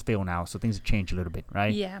it's pass fail now, so things have changed a little bit,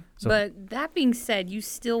 right? Yeah. So, but that being said, you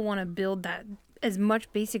still want to build that as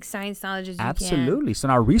much basic science knowledge as you can. Absolutely. So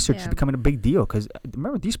now research is becoming a big deal because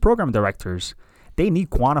remember, these program directors, they need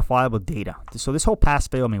quantifiable data. So this whole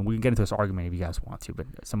pass-fail, I mean, we can get into this argument if you guys want to, but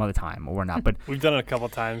some other time, or not. But We've done it a couple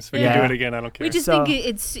times. We Yeah. can do it again. I don't care. We just So- think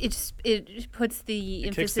it puts the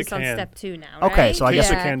It kicks the emphasis on can. step 2 now, Okay, right? so I Kicks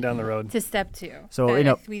guess- the can down the road. to step 2. So, you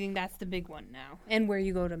know- we think that's the big one now, and where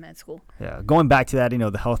you go to med school. yeah, going back to that,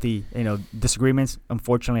 the healthy, disagreements.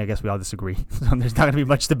 Unfortunately, I guess we all disagree. So there's not going to be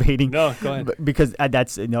much debating. No, go ahead. Because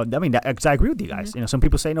that's, I mean, 'cause I agree with you guys. Mhm. Some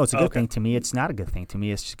people say, no, it's a good Okay. thing. To me, it's not a good thing. To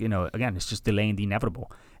me, it's just, again, it's just delaying the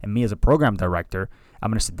inevitable. And me as a program director, I'm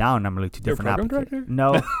going to sit down and I'm going to look to You're a different program applicants.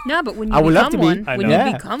 director? No. No, but when you I would love become to be. one, I when know. you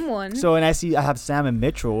Yeah. become one, So, and I have Sam and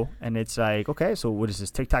Mitchell, and it's like, okay, so what is this,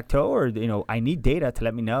 tic-tac-toe? Or, I need data to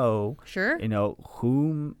let me know, sure.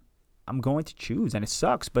 whom I'm going to choose. And it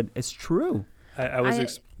sucks, but it's true. I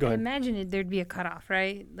was. Go I ahead. imagine there'd be a cutoff,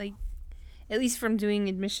 right? Like, at least from doing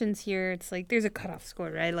admissions here, it's like there's a cutoff score,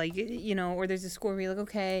 right? Like, or there's a score where you're like,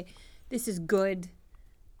 okay, this is good.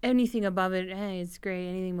 Anything above it, it's great.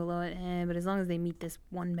 Anything below it, but as long as they meet this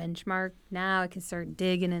one benchmark, now I can start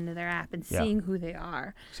digging into their app and Yeah. seeing who they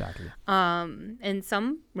are. Exactly. And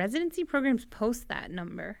some residency programs post that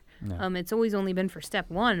number. Yeah. It's always only been for step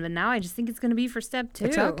 1, but now I just think it's going to be for step 2.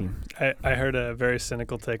 Exactly. I heard a very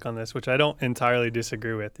cynical take on this, which I don't entirely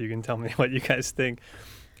disagree with. You can tell me what you guys think.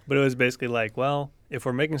 But it was basically like, well, if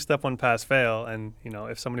we're making step 1 pass fail, and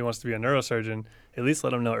if somebody wants to be a neurosurgeon, at least let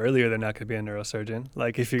them know earlier they're not going to be a neurosurgeon.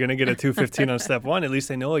 Like if you're going to get a 215 on step 1, at least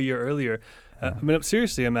they know a year earlier. I mean,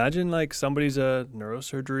 seriously, imagine like somebody's a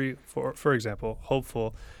neurosurgery, for example,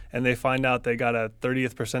 hopeful, and they find out they got a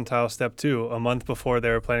 30th percentile step 2 a month before they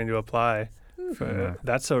were planning to apply.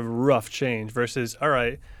 That's a rough change versus, all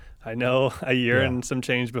right, I know a year Yeah. and some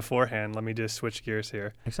change beforehand. Let me just switch gears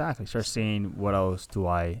here. Exactly. Start seeing what else do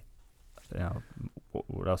I,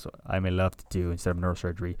 what else I may love to do instead of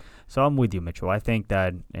neurosurgery. So I'm with you, Mitchell. I think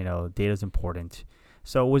that, data is important.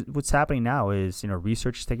 So what's happening now is,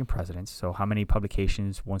 research is taking precedence. So how many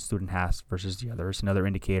publications one student has versus the other is another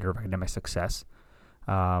indicator of academic success.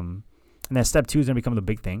 And then step 2 is going to become the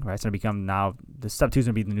big thing, right? It's going to become now, the step 2 is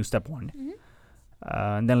going to be the new step 1. Mhm.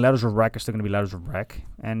 And then letters of rec are still going to be letters of rec.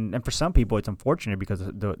 And for some people, it's unfortunate because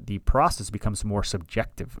the process becomes more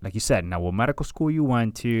subjective. Like you said, now what medical school you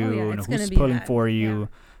went to, it's gonna who's be pulling that, for you. yeah.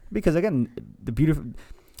 Because again, the beautiful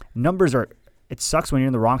numbers are, it sucks when you're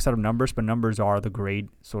in the wrong side of numbers, but numbers are the great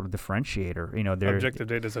sort of differentiator. They're Objective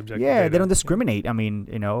data is objective yeah, data. they don't discriminate. I mean,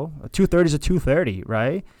 a 230 is a 230,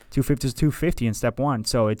 right? 250 is 250 in step 1.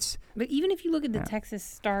 So it's But even if you look at the Yeah. Texas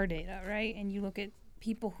STAR data, right, and you look at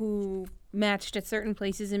people who matched at certain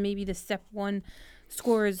places and maybe the step 1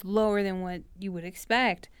 score is lower than what you would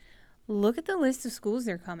expect, look at the list of schools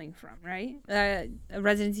they're coming from, right? A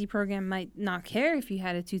residency program might not care if you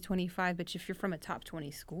had a 225, but if you're from a top 20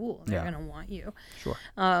 school, they're Yeah. going to want you. sure,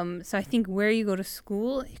 So I think where you go to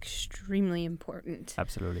school, extremely important,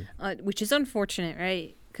 absolutely. which is unfortunate,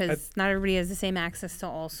 right? Because not everybody has the same access to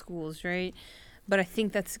all schools, right? But I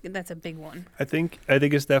think that's a big one. I think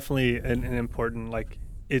it's definitely an important, like,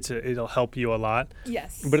 it'll help you a lot.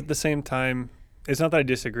 Yes. But at the same time, it's not that I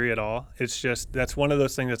disagree at all. It's just that's one of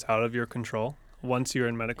those things that's out of your control once you're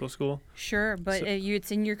in medical school. Sure, but So-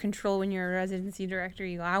 it's in your control when you're a residency director.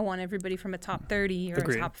 You go, I want everybody from a top 30 or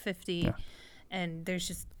Agreed. a top 50. Yeah. And there's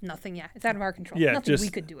just nothing, it's out of our control. Yeah, nothing just we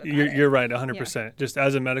could do about you're, it. you're right, 100%. Just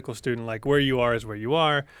as a medical student, like where you are is where you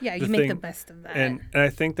are. Yeah, the you make the thing- best of that. And I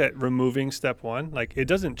think that removing step 1, like it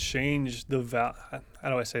doesn't change the how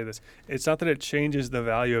do I say this? It's not that it changes the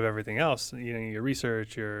value of everything else. Your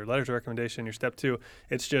research, your letters of recommendation, your step 2.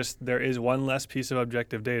 It's just there is one less piece of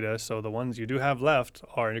objective data. So the ones you do have left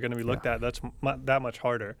are going to be looked at. That's that much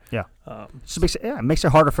harder. Yeah. So It makes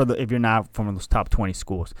it harder if you're not from those top 20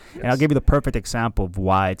 schools. And I'll give you the perfect example of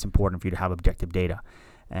why it's important for you to have objective data.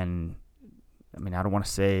 And I mean, I don't want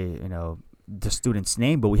to say, the student's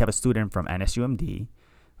name, but we have a student from NSUMD,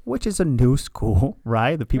 which is a new school,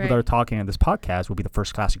 right? The people that Right. are talking on this podcast will be the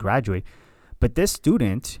first class to graduate. But this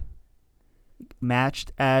student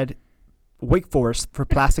matched at Wake Forest for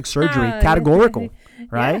plastic surgery, categorical,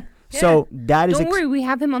 right? yeah. So that is Don't worry, we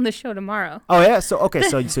have him on the show tomorrow. Oh yeah, so okay,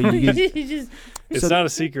 so you Just, it's so- not a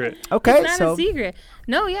secret. okay, it's not so a secret.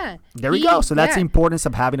 No, yeah. there we go. So that's the yeah. importance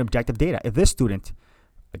of having objective data. If this student,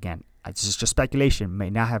 again, it's just speculation, may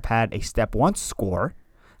not have had a step 1 score,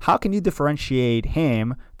 how can you differentiate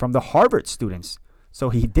him from the Harvard students? So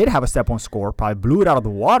he did have a step 1 score, probably blew it out of the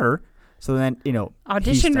water, So then, you know,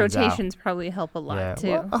 Audition he stands out. rotations probably help a lot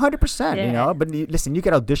too. Well, 100%, you Yeah. know. But listen, you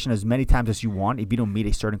can audition as many times as you want if you don't meet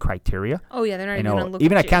a certain criteria. Oh yeah, they're not You even gonna know, look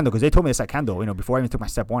even at at you. Kendo, because they told me this at Kendo, you know, before I even took my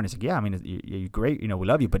step one, it's like, yeah, I mean, you're great, you know, we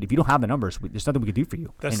love you, but if you don't have the numbers, there's nothing we can do for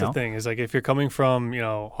you. That's you know? the thing is like if you're coming from, you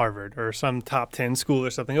know, Harvard or some top 10 school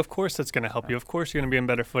or something, of course that's going to help you. Of course you're going to be in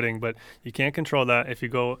better footing, but you can't control that if you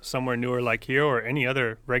go somewhere newer like here or any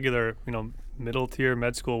other regular, you know, middle tier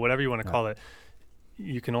med school, whatever you want to call it.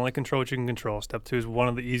 You can only control what you can control. Step 2 is one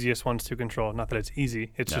of the easiest ones to control. Not that it's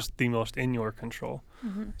easy. It's just the most in your control.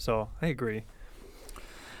 So I agree.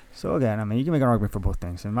 So again, I mean, you can make an argument for both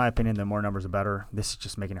things. In my opinion, the more numbers, the better. This is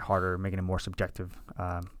just making it harder, making it more subjective.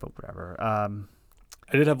 But whatever.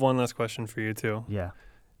 I did have one last question for you too. Yeah.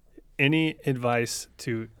 Any advice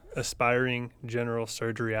to aspiring general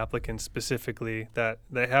surgery applicants specifically that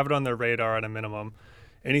they have it on their radar at a minimum?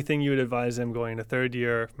 Anything you would advise them going to third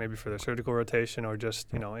year, maybe for their surgical rotation or just,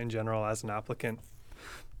 you know, in general as an applicant?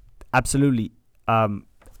 Absolutely.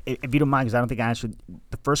 If you don't mind, because I don't think I answered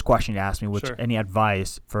the first question you asked me, which Sure. any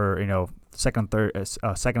advice for, you know, second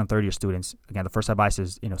and third year students. Again, the first advice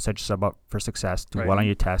is, you know, set yourself up for success, do well on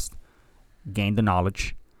your test, gain the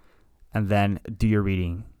knowledge, and then do your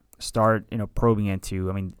reading. Start, you know, probing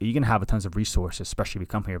into, I mean, you can have a tons of resources, especially if you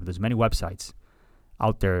come here, but there's many websites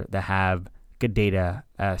out there that have good data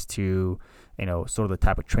as to, you know, sort of the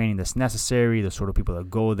type of training that's necessary, the sort of people that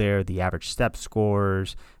go there, the average step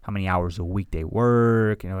scores, how many hours a week they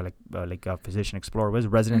work, you know, like a Physician Explorer, what is it?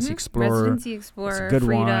 Residency Explorer. Residency Explorer, It's a good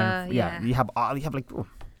Frida, one. Yeah, you have like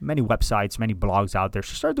many websites, many blogs out there.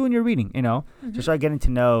 So start doing your reading, you know. So start getting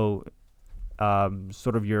to know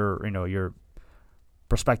sort of your, you know, your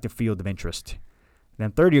prospective field of interest.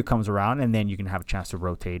 Then third year comes around, and then you can have a chance to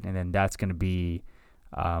rotate, and then that's going to be,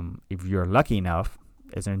 if you're lucky enough,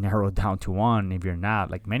 it's going to narrow it down to one. If you're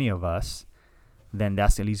not, like many of us, then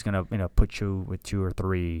that's at least going to, you know, put you with 2 or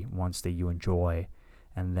 3 ones that you enjoy.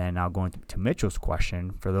 And then now going to Mitchell's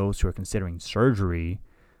question, for those who are considering surgery,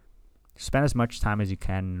 spend as much time as you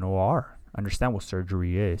can in OR. Understand what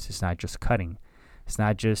surgery is. It's not just cutting. It's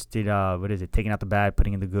not just, taking out the bad,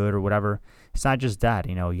 putting in the good or whatever. It's not just that.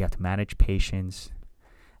 You know, you have to manage patients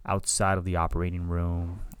outside of the operating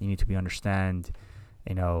room. You need to understand,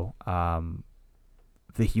 you know,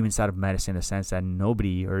 the human side of medicine in the sense that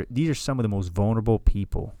these are some of the most vulnerable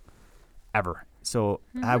people ever. So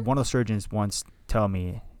I had one of the surgeons once tell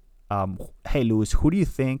me, hey, Louis, who do you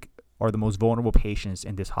think are the most vulnerable patients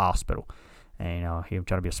in this hospital? And, you know, he was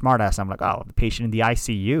trying to be a smart ass. I'm like, oh, the patient in the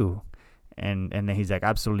ICU. And then he's like,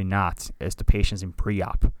 absolutely not. It's the patients in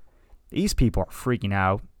pre-op. These people are freaking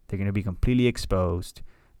out. They're going to be completely exposed.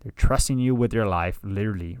 They're trusting you with their life,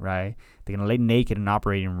 literally, right? They're going to lay naked in an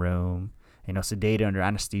operating room, you know, sedated under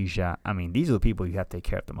anesthesia. I mean, these are the people you have to take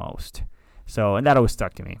care of the most. So, and that always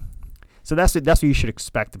stuck to me. So that's what you should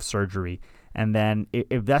expect of surgery. And then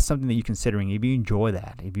if that's something that you're considering, if you enjoy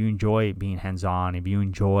that, if you enjoy being hands-on, if you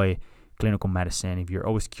enjoy clinical medicine, if you're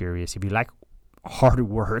always curious, if you like hard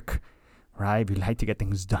work, right? If you like to get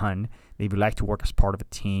things done, if you like to work as part of a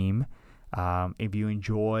team, if you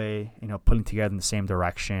enjoy, you know, pulling together in the same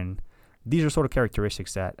direction, these are sort of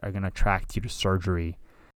characteristics that are going to attract you to surgery.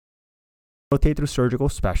 Rotate through surgical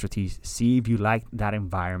specialties. See if you like that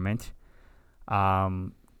environment.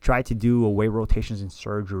 Try to do away rotations in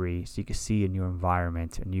surgery so you can see a new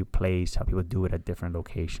environment, a new place, how people do it at different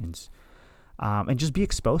locations. And just be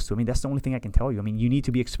exposed to it. I mean, that's the only thing I can tell you. I mean, you need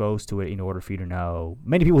to be exposed to it in order for you to know.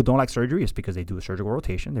 Many people don't like surgery. It's because they do a surgical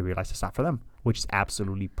rotation. They realize it's not for them, which is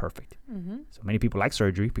absolutely perfect. So many people like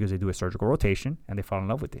surgery because they do a surgical rotation and they fall in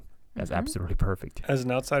love with it. That's absolutely perfect. As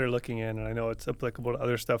an outsider looking in, and I know it's applicable to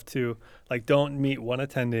other stuff too, like don't meet one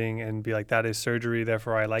attending and be like, that is surgery,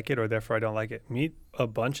 therefore I like it, or therefore I don't like it. Meet a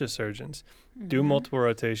bunch of surgeons. Do multiple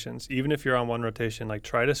rotations. Even if you're on one rotation, like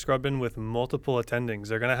try to scrub in with multiple attendings.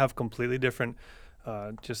 They're going to have completely different,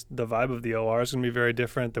 just the vibe of the OR is going to be very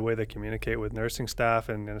different. The way they communicate with nursing staff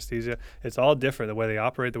and anesthesia, it's all different. The way they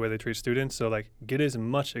operate, the way they treat students. So like get as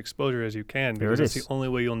much exposure as you can because it's the only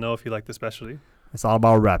way you'll know if you like the specialty. It's all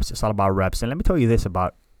about reps. It's all about reps. And let me tell you this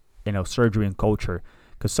about, you know, surgery and culture,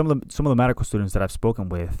 because some of the medical students that I've spoken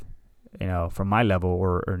with, you know, from my level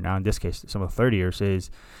or now in this case, some of the third years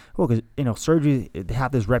is, well, because, you know, surgery, they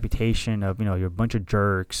have this reputation of, you know, you're a bunch of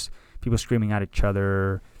jerks, people screaming at each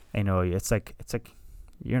other. You know, it's like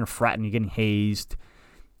you're in a frat and you're getting hazed.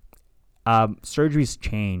 Surgery's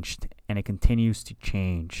changed and it continues to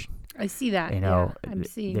change. I see that. You know, I'm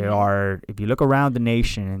seeing there it. are, if you look around the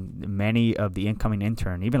nation, and many of the incoming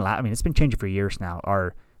intern, I mean, it's been changing for years now,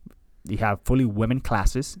 you have fully women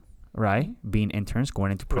classes, right? Being interns,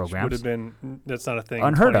 going into Which would programs. have been, that's not a thing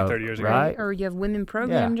Unheard 20, of, 30 years ago. right? Or you have women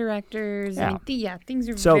program directors. Yeah. I mean, things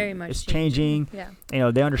are So very much it's changing.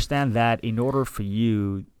 Yeah. They understand that in order for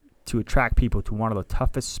you to attract people to one of the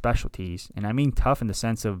toughest specialties, and I mean tough in the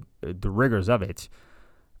sense of the rigors of it,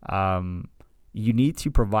 you need to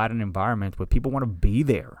provide an environment where people want to be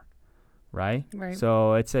there, right? Right.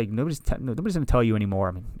 So it's like nobody's going to tell you anymore.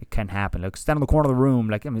 I mean, it can happen. Like stand in the corner of the room.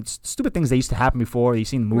 Like, I mean, it's stupid things that used to happen before. You've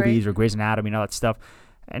seen movies or Grey's Anatomy and all that stuff.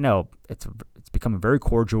 I know it's becoming very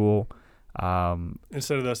cordial.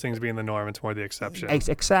 Instead of those things being the norm, it's more the exception.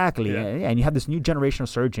 Exactly. Yeah. And you have this new generation of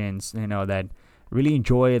surgeons, that really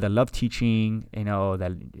enjoy it, that love teaching,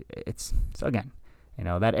 that it's, so again,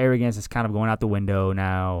 that arrogance is kind of going out the window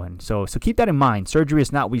now. And so keep that in mind. Surgery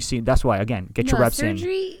is not what we see. That's why, again, get your reps in.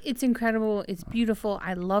 Surgery, it's incredible. It's beautiful.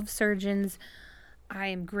 I love surgeons. I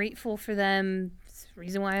am grateful for them. It's the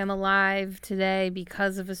reason why I'm alive today,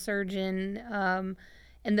 because of a surgeon.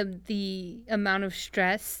 And the amount of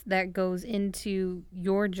stress that goes into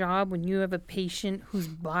your job when you have a patient whose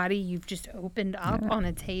body you've just opened up on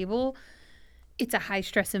a table, it's a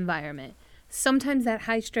high-stress environment. Sometimes that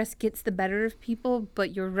high stress gets the better of people,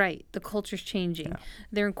 but you're right. The culture's changing. Yeah.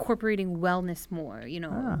 They're incorporating wellness more,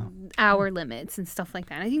 hour limits and stuff like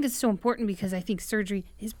that. And I think it's so important because I think surgery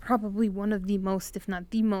is probably one of the most, if not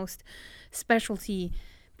the most, specialty,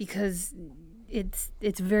 because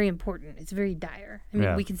it's very important. It's very dire. I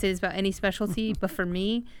mean, we can say this about any specialty, but for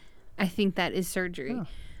me, I think that is surgery. Oh.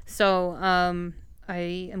 So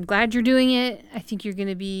I am glad you're doing it. I think you're going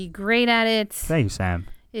to be great at it. Thank you, Sam.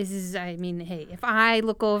 Hey, if I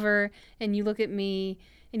look over and you look at me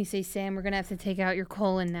and you say, Sam, we're going to have to take out your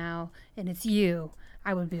colon now, and it's you,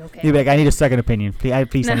 I would be okay. You'd be like, I need a second opinion. Please,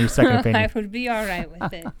 I need a second opinion. I would be all right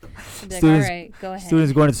with it. I'd be like, all right, go ahead.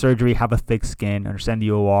 Students going to surgery have a thick skin, understand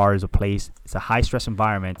the OR is a place, it's a high-stress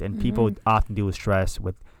environment, and people often deal with stress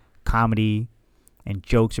with comedy, and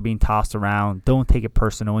jokes are being tossed around. Don't take it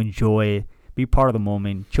personal. Enjoy it. Be part of the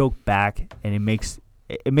moment. Joke back, and it makes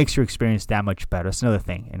your experience that much better. That's another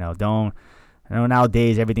thing.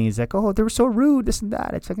 Nowadays everything is like, oh, they were so rude, this and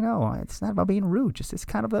that. It's like, no, it's not about being rude. Just it's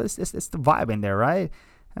kind of it's the vibe in there, right?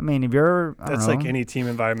 I mean, if you're that's like any team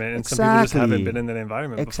environment, and some people just haven't been in that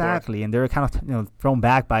environment exactly before. And they're kind of thrown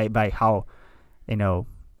back by how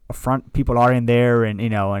upfront people are in there,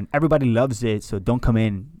 and everybody loves it. So don't come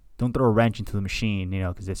in. Don't throw a wrench into the machine,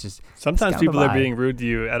 because it's just... Sometimes people are being rude to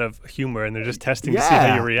you out of humor, and they're just testing to see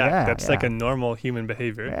how you react. That's like a normal human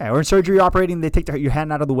behavior. Yeah, or in surgery operating, they take your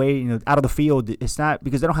hand out of the way, out of the field. It's not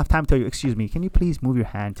because they don't have time to tell you, excuse me, can you please move your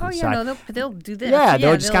hand to the side? No, they'll do this. Yeah,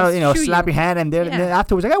 they'll just kind of, slap your hand, and then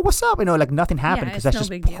afterwards, like, hey, what's up? Like nothing happened, because that's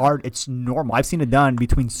just part, it's normal. I've seen it done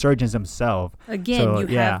between surgeons themselves.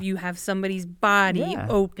 Again, you have somebody's body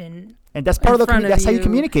open. And that's part of the that's how you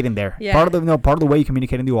communicate in there. Yeah. Part of the way you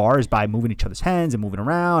communicate in the OR is by moving each other's hands and moving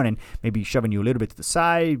around and maybe shoving you a little bit to the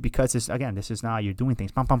side, because this is now you're doing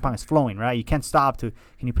things. Pam, pam, pam, it's flowing, right? You can't stop to,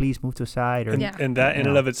 can you please move to the side? Or, and that in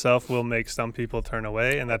and of itself will make some people turn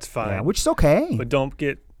away, and that's fine. Yeah, which is okay. But don't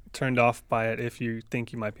get turned off by it if you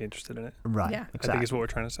think you might be interested in it. Right. Yeah. Exactly. I think is what we're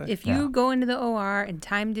trying to say. If you go into the OR and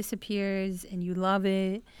time disappears and you love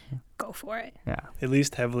it, go for it. Yeah. At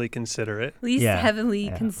least heavily consider it.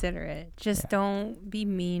 Consider it. Just don't be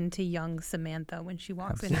mean to young Samantha when she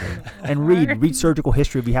walks into the OR. And read surgical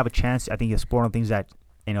history if you have a chance. I think it's one of the things that,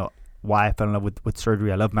 why I fell in love with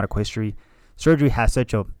surgery. I love medical history. Surgery has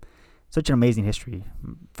such an amazing history.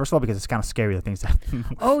 First of all, because it's kind of scary, the things that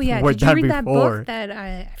were Did you read before. That book that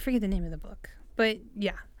I forget the name of the book, but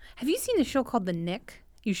yeah. Have you seen the show called The Nick?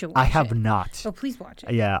 You should watch it. I have not. Oh, please watch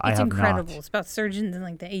it. Yeah, I have not. It's incredible. It's about surgeons in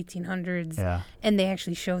like the 1800s. Yeah. And they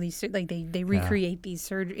actually show these, like they recreate these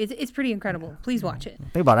surgeries. It's pretty incredible. Please watch it.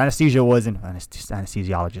 Think about it. Anesthesia wasn't,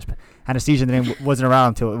 anesthesiologist, but anesthesia then wasn't around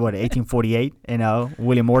until, 1848,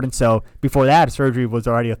 William Morton. So before that, surgery was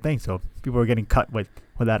already a thing. So people were getting cut with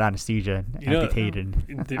that anesthesia and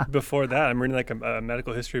amputated. Before that, I'm reading like a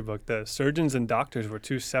medical history book. The surgeons and doctors were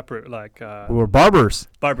two separate, we were barbers.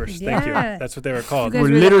 Barbers, thank you. That's what they were called. You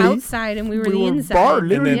guys were literally the outside and we were the inside.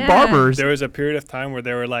 Barbers. There was a period of time where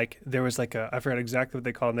there was I forgot exactly what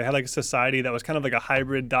they called them. They had like a society that was kind of like a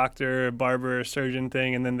hybrid doctor, barber, surgeon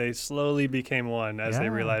thing, and then they slowly became one as they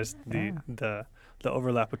realized the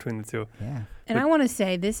overlap between the two. Yeah. And I want to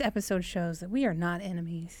say this episode shows that we are not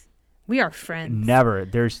enemies. We are friends. Never.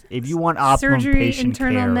 If you want optimum surgery, patient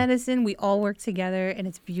internal care, medicine, we all work together, and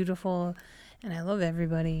it's beautiful. And I love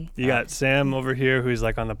everybody. You got Sam over here, who's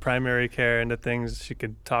like on the primary care end of things. She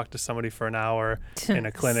could talk to somebody for an hour in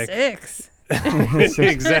a clinic. 6.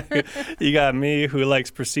 Exactly. You got me, who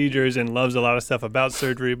likes procedures and loves a lot of stuff about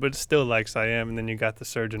surgery, but still likes IM. And then you got the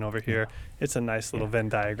surgeon over here. It's a nice little Venn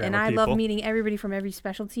diagram And of I people. love meeting everybody from every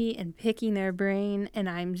specialty and picking their brain. And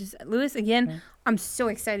I'm just, Louis, again, I'm so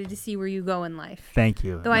excited to see where you go in life. Thank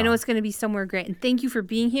you. Though I know it's going to be somewhere great. And thank you for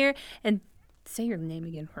being here. And say your name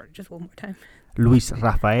again for just one more time. Luis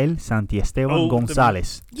Rafael Santiesteban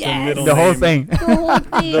Gonzalez. Yes. The whole thing. The whole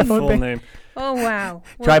thing. The full name. Oh, wow.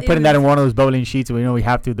 Try Well, putting that in one of those bowling sheets. We know we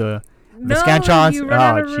have to the scantrons. You run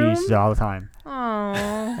out Oh, of room? jeez, all the time.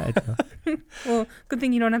 Oh. Well, good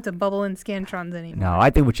thing you don't have to bubble in scantrons anymore. No,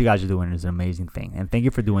 I think what you guys are doing is an amazing thing, and thank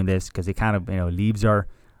you for doing this because it kind of leaves our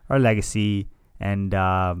legacy, and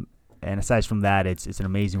aside from that, it's an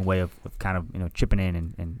amazing way of kind of chipping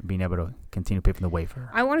in and being able to continue paving the way for her.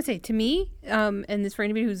 I want to say to me, and this for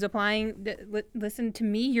anybody who's applying, listen to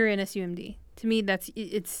me. You're in SUMD. To me,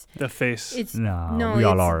 it's The face. it's No, we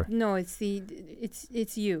all are. No, it's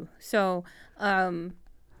you. So,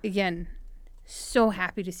 again, so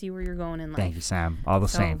happy to see where you're going in life. Thank you, Sam. All the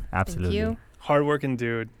same. Absolutely. Thank you. Hardworking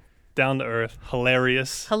dude. Down to earth.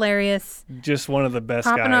 Hilarious. Hilarious. Just one of the best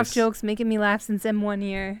Popping guys. off jokes, making me laugh since M1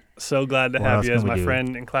 year. So glad to What have else you can as we my do?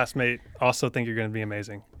 friend and classmate. Also think you're going to be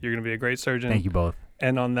amazing. You're going to be a great surgeon. Thank you both.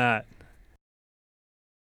 And on that,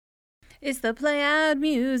 It's the Play Out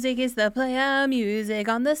Music. It's the Play Out Music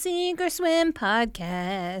on the Sink or Swim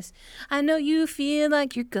podcast. I know you feel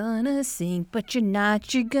like you're gonna sink, but you're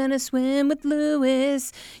not. You're gonna swim with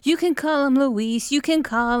Louis. You can call him Luis. You can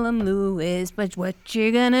call him Louis. But what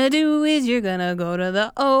you're gonna do is you're gonna go to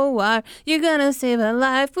the OR. You're gonna save a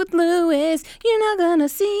life with Louis. You're not gonna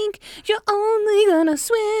sink. You're only gonna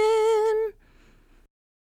swim.